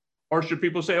happened? Or should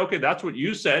people say, okay, that's what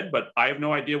you said, but I have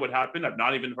no idea what happened. I've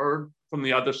not even heard from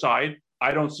the other side.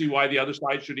 I don't see why the other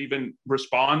side should even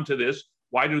respond to this.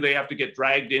 Why do they have to get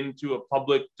dragged into a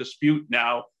public dispute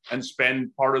now and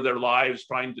spend part of their lives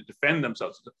trying to defend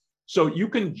themselves? So you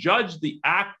can judge the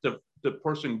act of the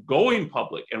person going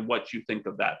public and what you think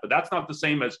of that, but that's not the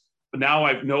same as, now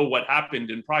I know what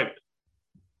happened in private.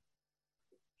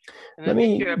 Let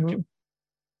me,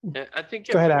 I think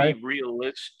Go ahead, Harry.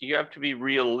 you have to be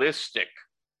realistic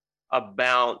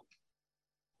about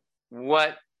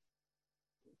what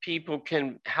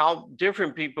how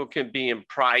different people can be in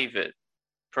private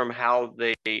from how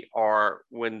they are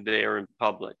when they're in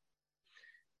public.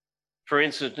 For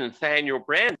instance, Nathaniel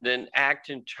Branden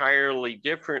acted entirely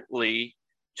differently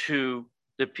to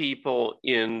the people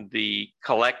in the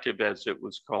collective, as it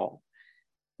was called,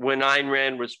 when Ayn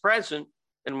Rand was present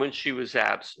and when she was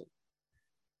absent.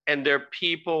 And there are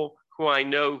people who I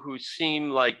know who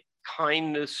seem like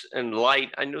kindness and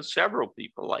light. I know several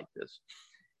people like this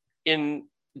in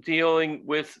dealing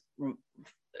with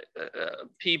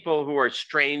people who are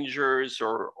strangers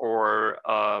or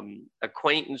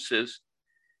acquaintances,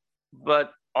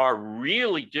 but are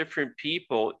really different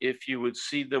people if you would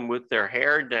see them with their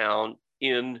hair down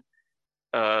in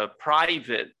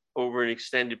private over an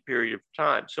extended period of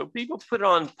time. So people put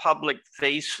on public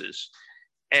faces,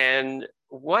 and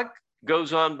what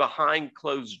goes on behind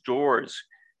closed doors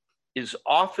is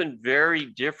often very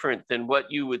different than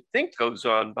what you would think goes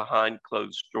on behind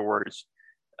closed doors,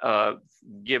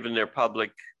 given their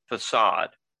public facade.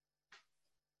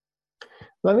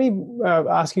 Let me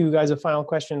ask you guys a final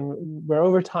question. We're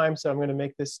over time, so I'm going to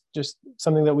make this just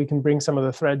something that we can bring some of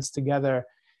the threads together.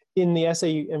 In the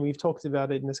essay, and we've talked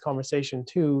about it in this conversation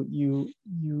too, you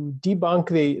debunk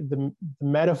the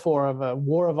metaphor of a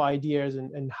war of ideas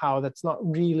and how that's not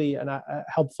really a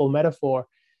helpful metaphor.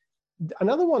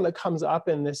 Another one that comes up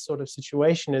in this sort of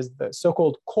situation is the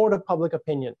so-called court of public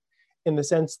opinion, in the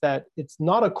sense that it's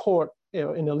not a court,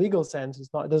 in a legal sense. It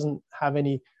doesn't have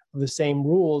any of the same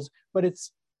rules, but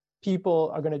it's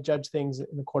people are going to judge things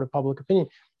in the court of public opinion.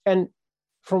 And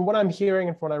from what I'm hearing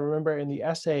and from what I remember in the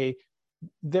essay,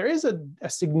 there is a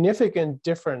significant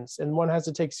difference, and one has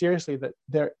to take seriously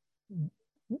that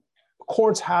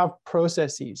courts have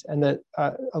processes, and that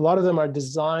a lot of them are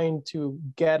designed to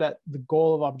get at the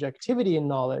goal of objectivity in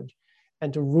knowledge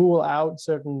and to rule out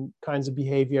certain kinds of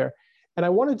behavior. And I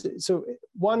wanted to, so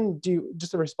one,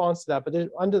 just a response to that, but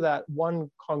under that, one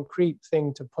concrete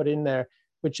thing to put in there,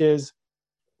 which is,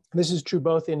 this is true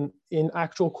both in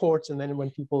actual courts and then when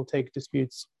people take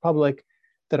disputes public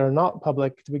that are not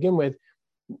public to begin with.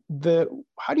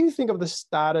 How do you think of the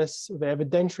status, the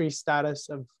evidentiary status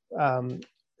of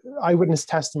eyewitness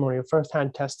testimony or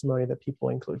firsthand testimony that people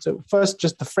include? So first,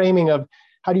 just the framing of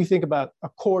how do you think about a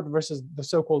court versus the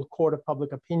so-called court of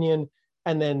public opinion,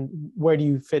 and then where do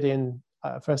you fit in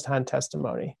firsthand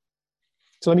testimony?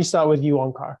 So let me start with you,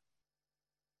 Onkar.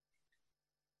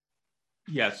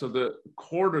 Yeah, so the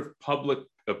court of public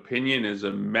opinion is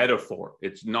a metaphor.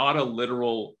 It's not a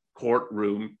literal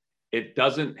courtroom. It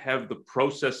doesn't have the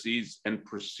processes and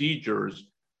procedures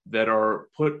that are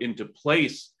put into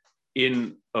place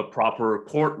in a proper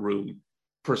courtroom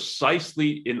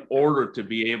precisely in order to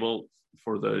be able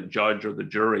for the judge or the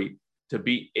jury to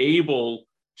be able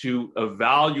to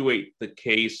evaluate the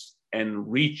case and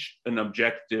reach an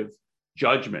objective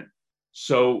judgment.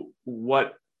 So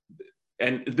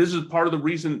and this is part of the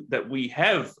reason that we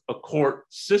have a court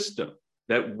system,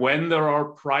 that when there are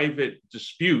private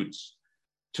disputes,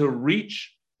 to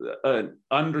reach an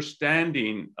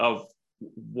understanding of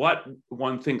what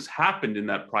one thinks happened in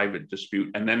that private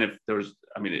dispute. And then if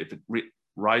it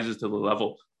rises to the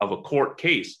level of a court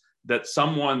case, that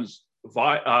someone's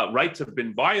rights have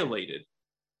been violated,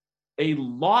 a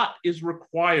lot is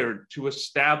required to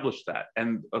establish that.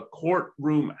 And a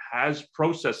courtroom has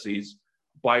processes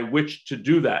by which to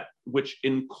do that, which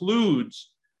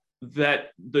includes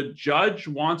that the judge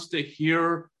wants to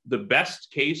hear the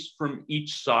best case from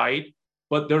each side,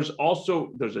 but there's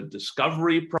a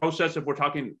discovery process, if we're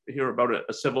talking here about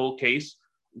a civil case,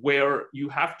 where you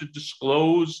have to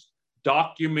disclose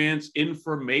documents,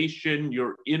 information,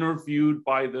 you're interviewed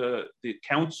by the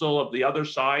counsel of the other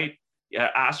side,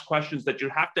 ask questions that you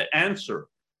have to answer,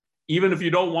 even if you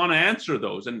don't want to answer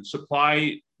those, and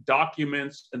supply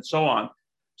documents and so on.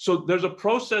 So there's a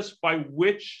process by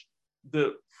which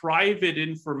the private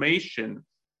information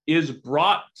is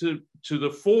brought to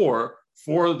the fore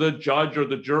for the judge or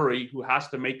the jury who has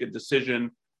to make a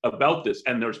decision about this.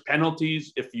 And there's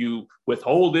penalties if you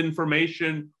withhold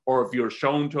information or if you're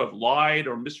shown to have lied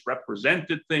or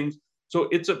misrepresented things. So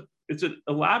it's an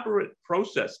elaborate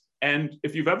process. And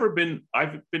if you've ever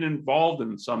I've been involved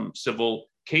in some civil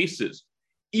cases,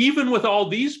 even with all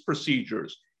these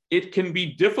procedures, it can be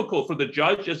difficult for the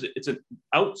judge, as it's an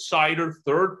outsider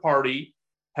third party,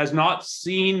 has not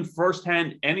seen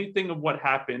firsthand anything of what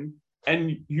happened,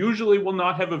 and usually will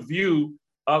not have a view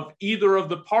of either of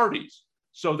the parties,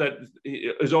 so that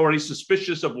is already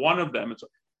suspicious of one of them.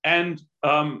 And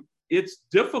it's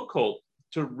difficult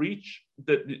to reach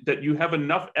that you have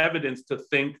enough evidence to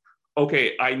think,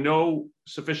 okay, I know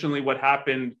sufficiently what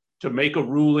happened to make a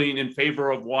ruling in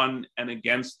favor of one and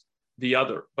against the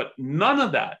other. But none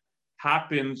of that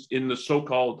happens in the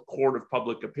so-called court of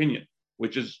public opinion,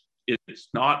 which is, it's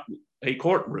not a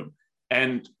courtroom.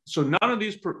 And so none of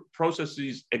these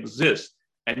processes exist.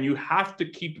 And you have to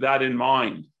keep that in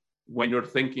mind when you're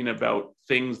thinking about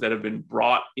things that have been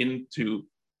brought into,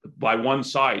 by one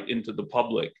side, into the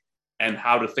public, and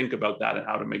how to think about that and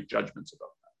how to make judgments about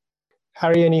that.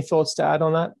 Harry, any thoughts to add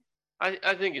on that?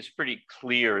 I think it's pretty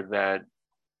clear that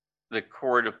the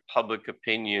court of public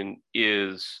opinion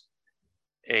is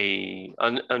an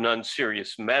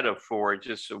unserious metaphor,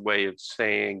 just a way of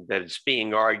saying that it's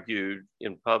being argued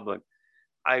in public.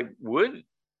 I would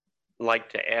like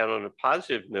to add on a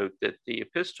positive note that the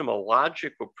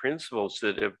epistemological principles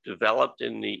that have developed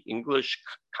in the English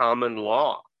common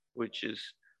law, which is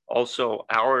also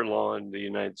our law in the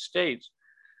United States,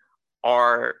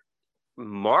 are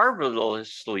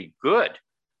marvelously good.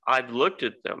 I've looked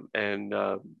at them, and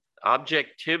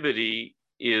objectivity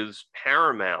is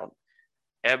paramount.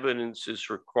 Evidence is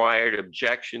required,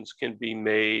 objections can be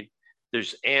made,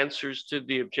 there's answers to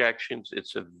the objections.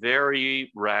 It's a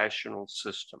very rational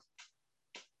system.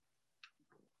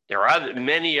 There are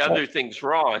many other things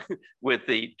wrong with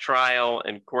the trial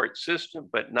and court system,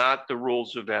 but not the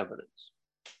rules of evidence.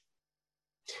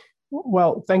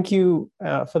 Well, thank you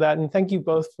for that. And thank you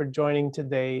both for joining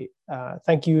today.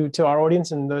 Thank you to our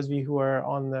audience and those of you who are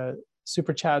on the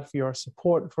Super Chat for your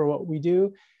support for what we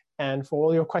do and for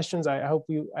all your questions. I hope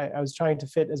I was trying to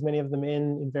fit as many of them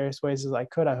in various ways as I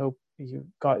could. I hope you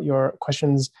got your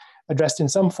questions addressed in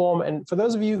some form. And for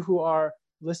those of you who are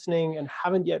listening and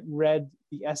haven't yet read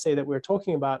the essay that we're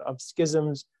talking about of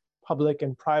Schisms, Public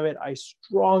and Private, I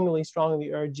strongly,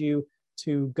 strongly urge you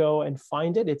to go and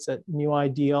find it. It's at New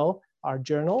Ideal, our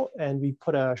journal, and we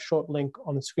put a short link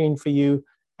on the screen for you,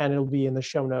 and it'll be in the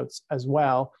show notes as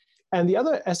well. And the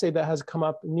other essay that has come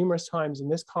up numerous times in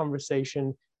this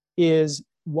conversation is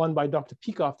one by Dr.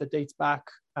 Peikoff that dates back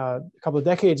a couple of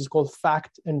decades. It's called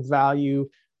Fact and Value.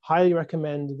 Highly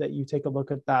recommend that you take a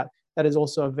look at that. That is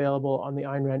also available on the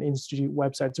Ayn Rand Institute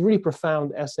website. It's a really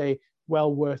profound essay,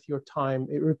 well worth your time.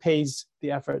 It repays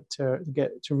the effort to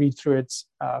read through its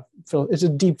a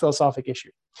deep philosophic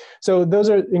issue. So those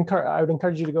are, I would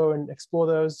encourage you to go and explore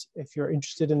those if you're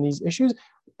interested in these issues.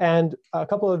 And a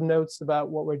couple of notes about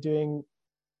what we're doing.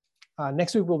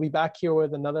 Next week, we'll be back here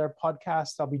with another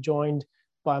podcast. I'll be joined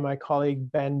by my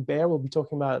colleague, Ben Baer. We'll be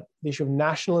talking about the issue of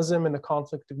nationalism and the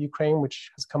conflict of Ukraine,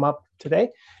 which has come up today.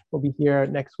 We'll be here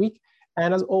next week.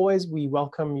 And as always, we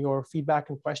welcome your feedback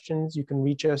and questions. You can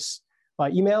reach us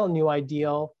by email,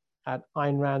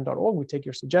 newideal@aynrand.org. We take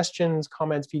your suggestions,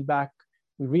 comments, feedback.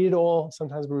 We read it all.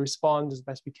 Sometimes we respond as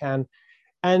best we can.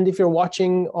 And if you're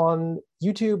watching on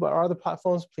YouTube or other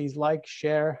platforms, please like,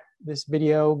 share this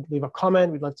video, leave a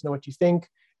comment. We'd love to know what you think.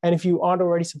 And if you aren't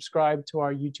already subscribed to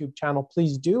our YouTube channel,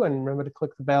 please do. And remember to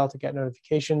click the bell to get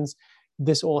notifications.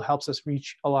 This all helps us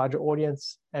reach a larger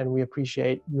audience, and we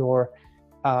appreciate your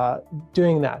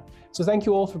doing that. So thank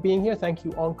you all for being here. Thank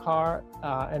you, Onkar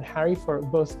and Harry, for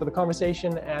both for the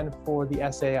conversation and for the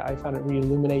essay. I found it really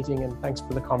illuminating, and thanks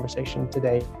for the conversation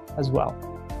today as well.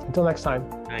 Until next time.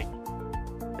 Thank you.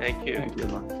 Thank you. Thank you.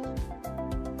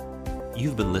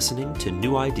 You've been listening to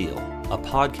New Ideal, a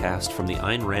podcast from the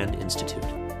Ayn Rand Institute.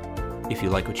 If you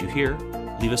like what you hear,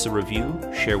 leave us a review,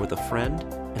 share with a friend,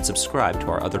 and subscribe to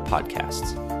our other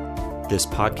podcasts. This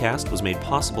podcast was made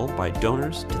possible by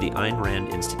donors to the Ayn Rand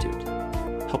Institute.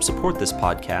 Help support this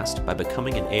podcast by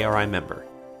becoming an ARI member.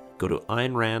 Go to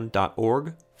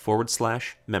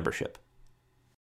aynrand.org/membership.